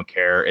really don't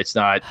care. It's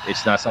not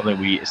something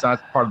it's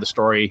not part of the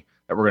story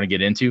that we're going to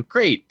get into.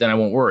 Great, then I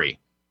won't worry.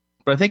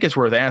 But I think it's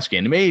worth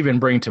asking. It may even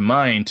bring to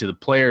mind to the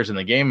players and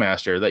the game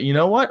master that, you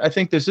know what, I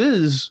think this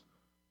is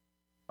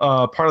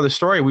part of the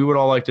story we would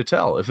all like to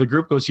tell. If the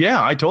group goes,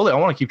 yeah, I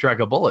want to keep track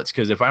of bullets,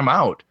 because if I'm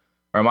out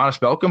or I'm out of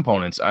spell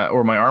components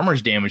or my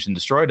armor's damaged and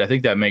destroyed, I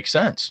think that makes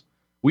sense.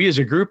 We as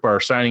a group are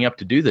signing up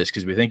to do this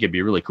because we think it'd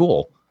be really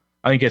cool.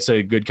 I think it's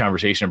a good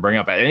conversation to bring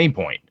up at any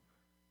point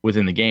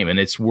within the game, and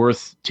it's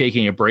worth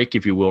taking a break,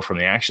 if you will, from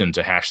the action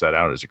to hash that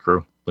out as a crew.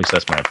 At least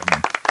that's my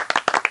opinion.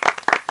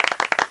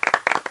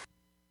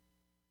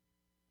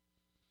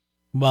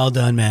 Well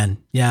done, man.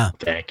 Yeah.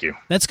 Thank you.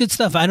 That's good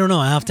stuff. I don't know.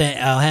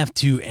 I'll have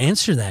to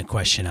answer that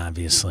question,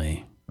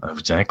 obviously.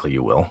 Exactly,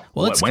 you will.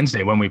 Well,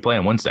 Wednesday, when we play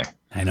on Wednesday.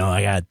 I know,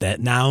 I got that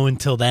now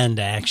until then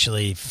to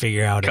actually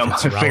figure out if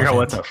it's relevant. Figure out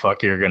what the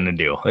fuck you're going to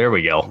do. There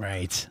we go.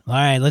 Right. All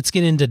right, let's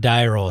get into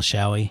die roll,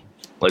 shall we?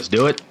 Let's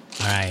do it.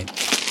 All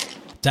right.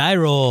 Die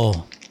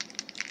roll.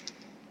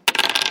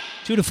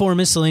 2 to 4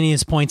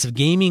 miscellaneous points of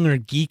gaming or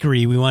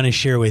geekery we want to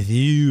share with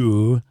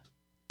you,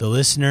 the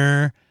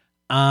listener.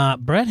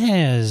 Brett,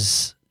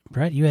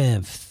 you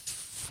have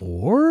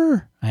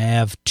 4? I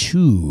have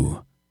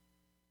 2.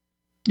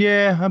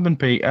 Yeah, I've been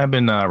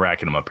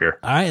racking them up here.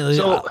 All right,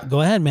 so go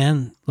ahead,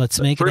 man.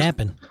 Let's make it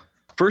happen.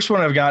 First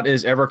one I've got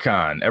is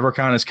EverCon.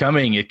 EverCon is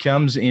coming. It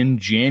comes in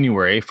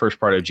January, first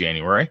part of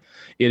January.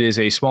 It is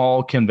a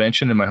small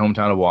convention in my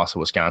hometown of Wausau,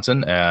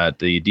 Wisconsin, at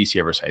the DC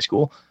Evers High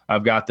School.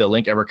 I've got the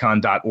link,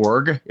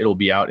 evercon.org. It'll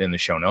be out in the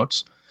show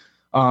notes.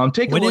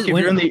 Take a look if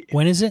you're in the.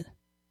 When is it?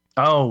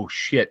 Oh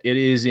shit! It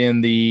is in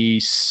the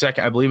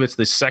second. I believe it's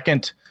the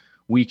second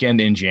weekend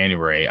in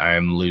January.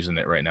 I'm losing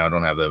it right now. I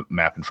don't have the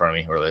map in front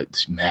of me, or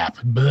the map.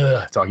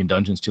 Talking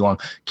Dungeons too long.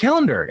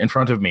 Calendar in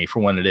front of me for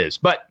when it is.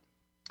 But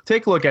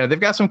take a look at it. They've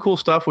got some cool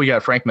stuff. We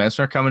got Frank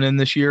Mensner coming in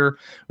this year.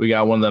 We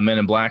got one of the Men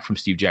in Black from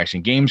Steve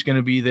Jackson Games going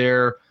to be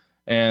there,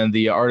 and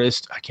the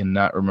artist, I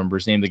cannot remember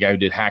his name, the guy who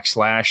did Hack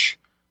Slash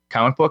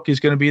comic book, is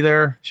going to be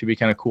there. Should be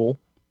kind of cool.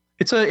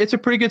 It's a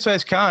pretty good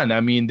sized con.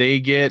 I mean,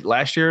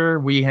 last year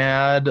we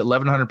had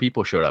 1,100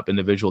 people showed up,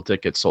 individual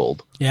tickets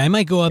sold. Yeah, I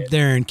might go up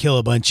there and kill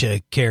a bunch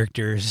of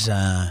characters.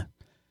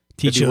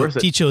 Teach those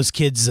kids, teach those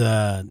kids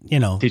a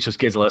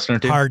lesson or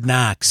two. Hard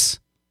knocks.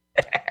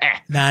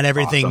 Not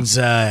everything's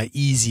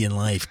easy in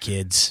life,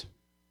 kids.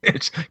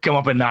 It's come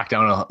up and knock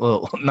down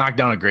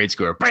a grade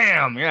score.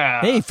 Bam!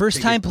 Yeah. Hey,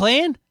 first time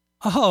playing?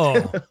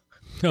 Oh.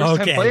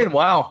 First time playing?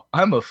 Wow,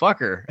 I'm a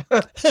fucker.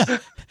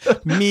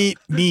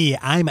 me,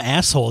 I'm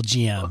asshole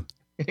GM.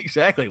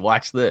 Exactly.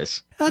 Watch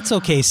this. That's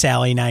okay,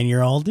 Sally,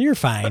 9-year-old. You're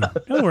fine.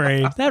 Don't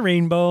worry. That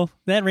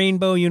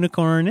rainbow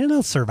unicorn,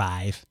 it'll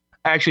survive.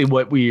 Actually,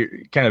 what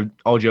we kind of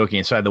all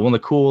joking aside, one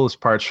of the coolest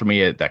parts for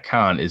me at that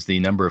con is the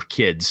number of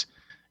kids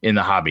in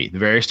the hobby. The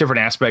various different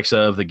aspects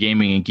of the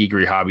gaming and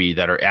geekery hobby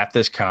that are at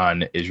this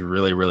con is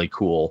really, really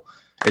cool.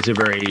 It's a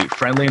very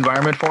friendly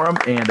environment for them,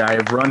 and I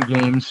have run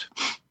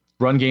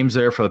games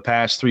there for the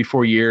past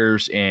 3-4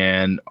 years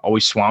and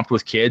always swamped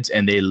with kids,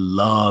 and they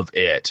love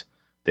it.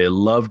 They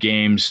love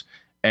games,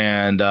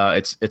 and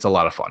it's a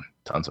lot of fun.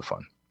 Tons of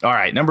fun. All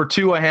right, number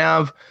 2 I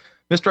have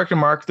Misdirected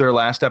Mark, their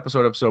last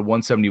episode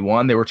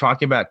 171, they were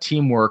talking about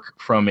teamwork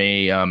from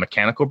a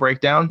mechanical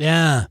breakdown.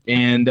 Yeah.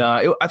 And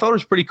I thought it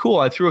was pretty cool.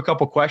 I threw a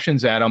couple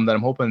questions at them that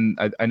I'm hoping,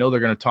 I know they're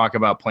going to talk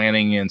about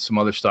planning and some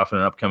other stuff in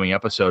an upcoming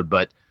episode,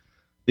 but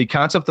the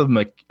concept of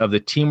the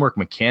teamwork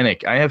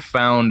mechanic, I have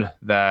found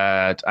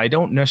that I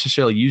don't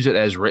necessarily use it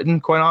as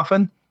written quite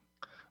often.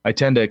 I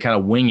tend to kind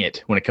of wing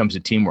it when it comes to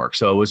teamwork.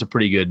 So it was a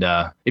pretty good,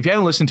 if you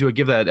haven't listened to it,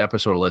 give that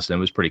episode a listen. It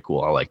was pretty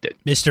cool. I liked it.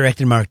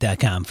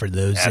 MisdirectedMark.com for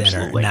those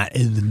Absolutely. that are not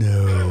in the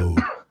know.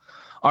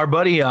 Our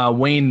buddy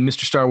Wayne,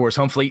 Mr. Star Wars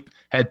Humfleet,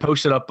 had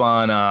posted up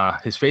on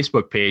his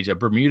Facebook page a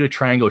Bermuda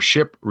Triangle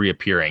ship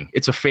reappearing.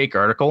 It's a fake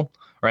article,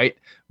 right?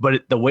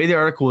 But the way the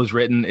article is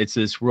written, it's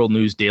this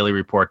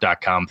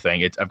worldnewsdailyreport.com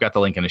thing. I've got the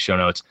link in the show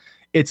notes.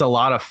 It's a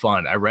lot of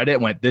fun. I read it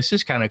and went, this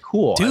is kind of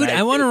cool. Dude,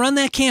 I want to run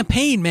that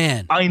campaign,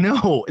 man. I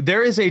know.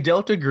 There is a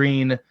Delta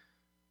Green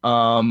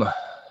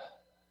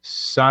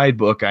side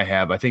book I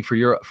have, I think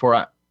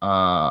for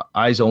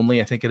Eyes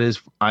Only. I think it is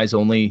Eyes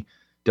Only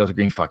Delta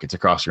Green. Fuck, it's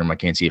across the room. I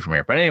can't see it from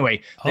here. But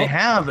anyway, they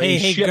have a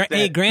ship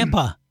hey,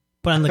 Grandpa,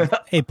 put on the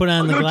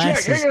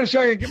glasses. Hang on a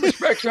second. Get my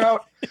specs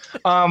out.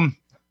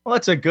 Well,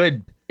 it's a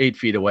good 8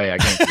 feet away. I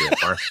can't see it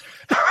far.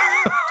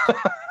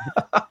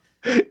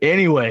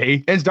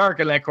 Anyway, it's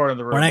dark in that corner of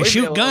the room. When I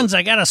shoot guns,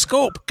 I got a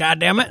scope. God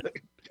damn it.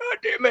 God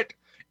damn it.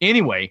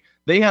 Anyway,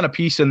 they had a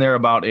piece in there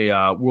about a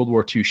World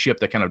War II ship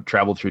that kind of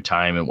traveled through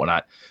time and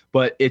whatnot.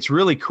 But it's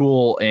really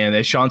cool. And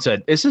as Sean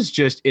said, this is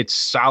it's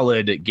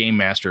solid Game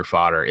Master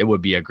fodder. It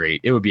would be a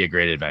great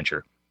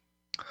adventure.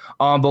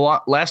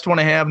 The last one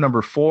I have,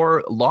 number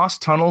 4,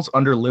 Lost Tunnels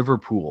Under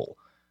Liverpool.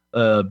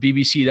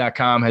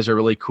 BBC.com has a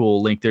really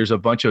cool link. There's a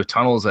bunch of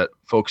tunnels that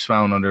folks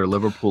found under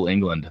Liverpool,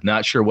 England.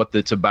 Not sure what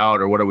that's about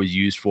or what it was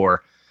used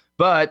for.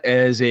 But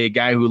as a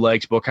guy who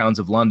likes Bookhounds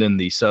of London,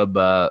 the sub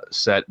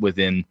set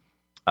within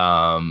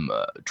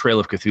Trail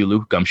of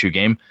Cthulhu Gumshoe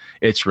game,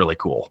 it's really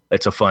cool.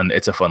 It's a fun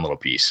little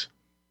piece.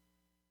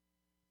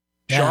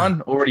 Yeah.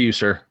 Sean, over to you,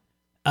 sir.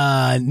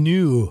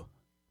 New,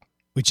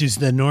 which is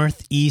the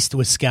Northeast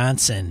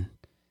Wisconsin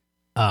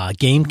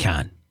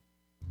GameCon.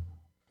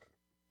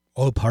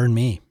 Oh, pardon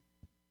me.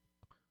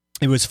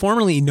 It was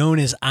formerly known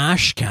as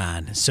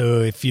OshCon.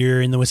 So if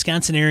you're in the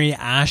Wisconsin area,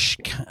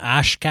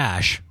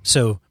 Oshkosh.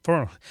 So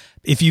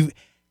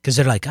because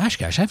they're like,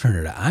 Oshkosh, I've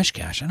heard of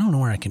Oshkosh. I don't know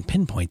where I can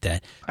pinpoint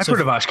that. I've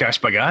heard of Oshkosh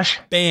Bagosh.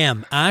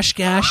 Bam,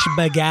 Oshkosh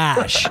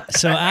Bagosh.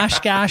 So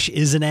Oshkosh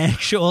is an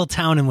actual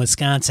town in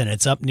Wisconsin.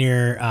 It's up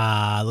near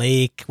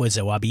Lake, was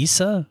it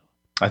Waubesa?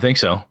 I think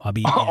so.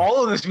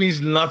 All of this means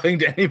nothing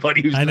to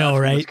anybody who's not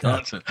from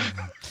Wisconsin.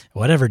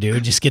 Whatever,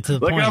 dude. Just get to the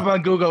point. Look up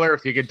on Google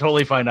Earth. You can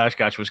totally find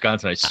Oshkosh,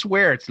 Wisconsin. I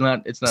swear it's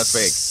not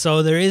fake.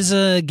 So there is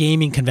a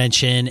gaming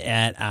convention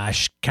at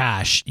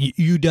Oshkosh.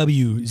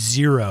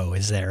 UW0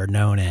 is there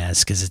known as,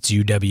 because it's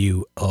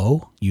UW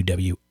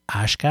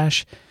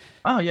Oshkosh.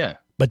 Oh, yeah.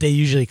 But they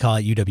usually call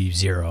it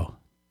UW0.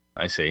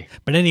 I see.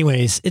 But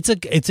anyways, it's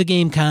a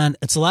game con.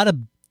 It's a lot of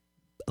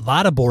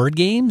board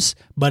games,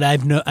 but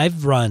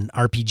I've run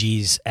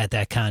RPGs at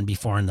that con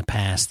before in the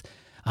past.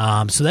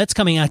 So that's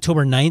coming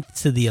October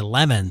 9th to the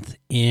 11th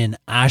in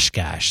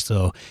Oshkosh.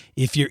 So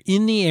if you're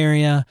in the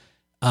area,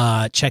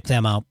 check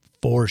them out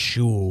for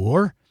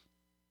sure.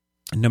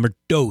 Number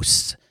 2,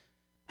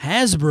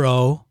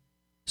 Hasbro.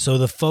 So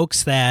the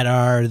folks that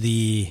are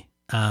the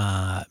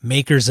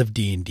makers of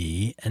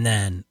D&D, and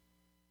then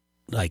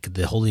like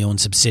the wholly owned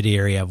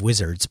subsidiary of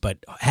Wizards, but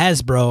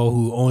Hasbro,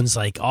 who owns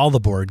like all the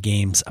board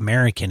games,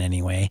 American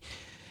anyway,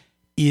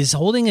 is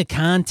holding a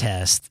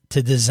contest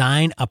to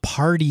design a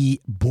party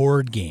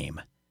board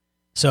game.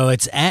 So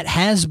it's at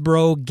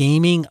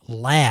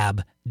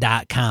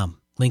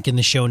HasbroGamingLab.com. Link in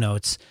the show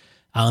notes.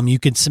 You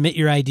can submit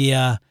your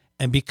idea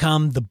and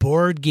become the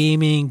board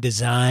gaming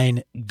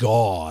design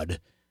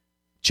god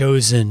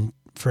chosen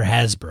for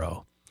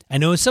Hasbro. I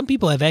know some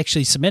people have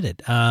actually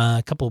submitted,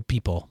 a couple of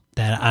people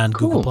that on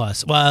Google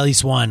Plus. Well, at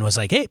least one was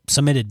like, hey,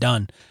 submitted,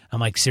 done. I'm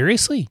like,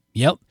 seriously?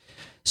 Yep.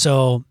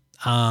 So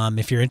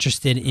if you're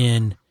interested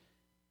in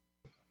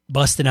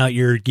busting out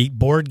your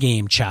board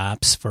game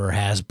chops for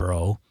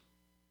Hasbro,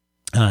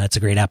 it's a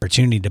great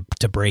opportunity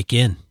to break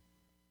in.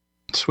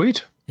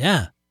 Sweet.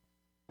 Yeah.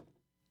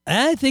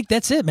 I think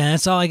that's it, man.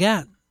 That's all I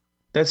got.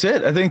 That's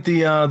it. I think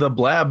the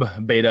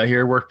Blab beta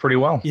here worked pretty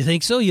well. You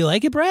think so? You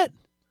like it, Brett?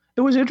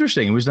 It was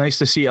interesting. It was nice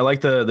to see. I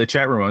like the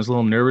chat room. I was a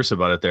little nervous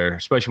about it there,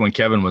 especially when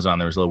Kevin was on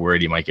there. I was a little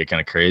worried he might get kind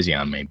of crazy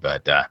on me,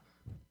 but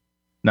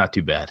not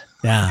too bad.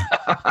 Yeah.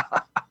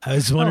 I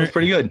was wondering. It was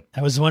pretty good.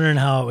 I was wondering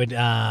how it would,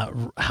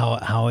 how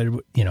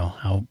it,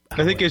 how.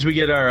 I think as we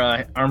get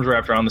our arms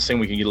wrapped around this thing,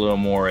 we can get a little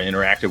more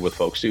interactive with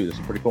folks too. This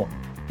is pretty cool.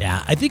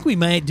 Yeah, I think we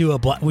might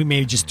we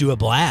may just do a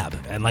blab,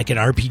 and like an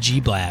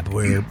RPG blab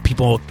where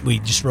we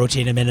just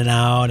rotate them in and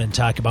out and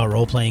talk about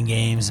role playing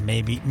games. And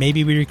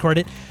maybe we record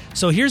it.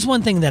 So here's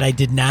one thing that I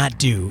did not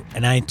do,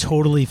 and I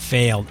totally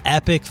failed.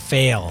 Epic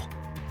fail.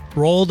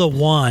 Rolled a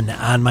 1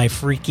 on my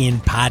freaking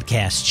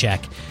podcast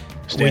check.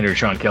 Standard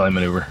Sean Kelly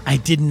maneuver. I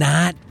did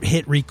not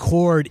hit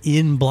record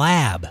in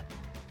Blab.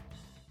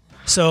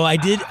 So I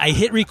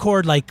hit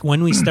record like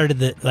when we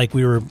started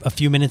we were a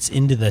few minutes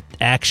into the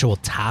actual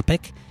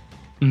topic.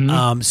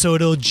 So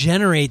it'll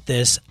generate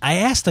this. I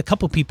asked a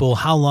couple people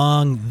how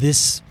long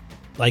this,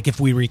 like if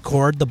we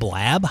record the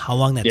blab, how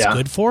long that's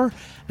good for.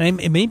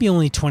 And it may be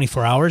only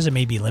 24 hours. It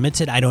may be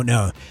limited. I don't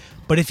know.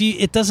 But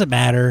it doesn't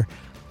matter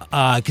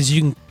because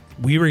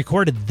we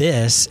recorded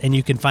this and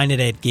you can find it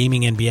at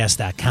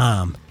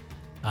gamingnbs.com.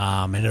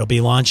 And it'll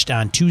be launched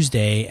on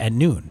Tuesday at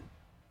noon.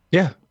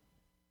 Yeah.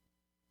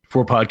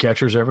 For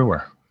podcatchers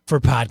everywhere.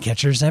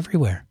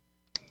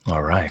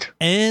 All right.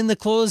 And the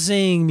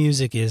closing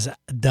music is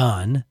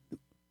done.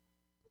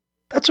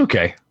 That's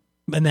okay.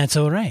 And that's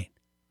all right.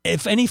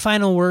 If any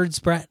final words,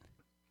 Brett?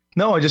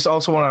 No, I just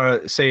also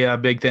want to say a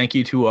big thank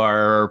you to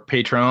our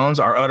patrons,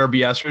 our utter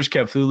BSers,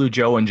 Cthulhu,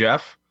 Joe, and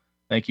Jeff.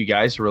 Thank you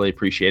guys. Really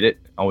appreciate it.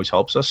 Always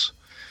helps us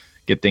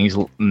get things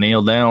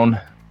nailed down.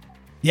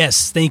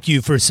 Yes, thank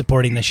you for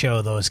supporting the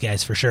show, those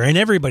guys, for sure. And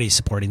everybody's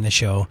supporting the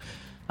show.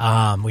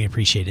 We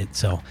appreciate it.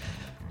 So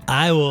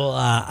I will,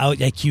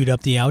 I queued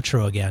up the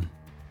outro again.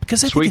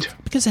 Because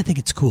I think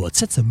it's cool. It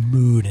sets a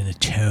mood and a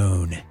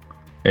tone.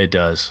 It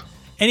does.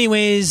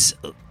 Anyways,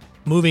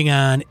 moving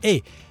on.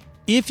 Hey,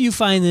 if you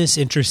find this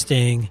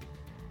interesting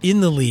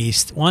in the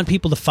least, want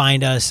people to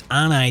find us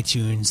on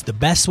iTunes, the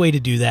best way to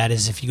do that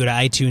is if you go to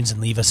iTunes and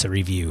leave us a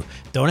review.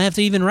 Don't have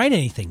to even write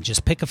anything.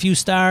 Just pick a few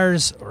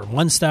stars or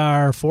 1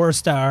 star, 4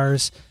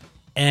 stars,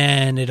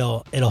 and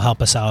it'll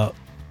help us out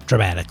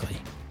dramatically.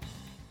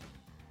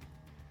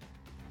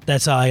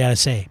 That's all I got to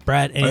say.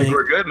 Brad, anything? I think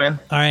we're good, man.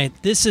 All right.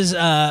 This is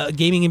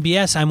Gaming and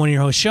BS. I'm one of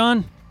your hosts,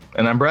 Sean.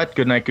 And I'm Brett.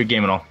 Good night. Good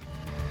game and all.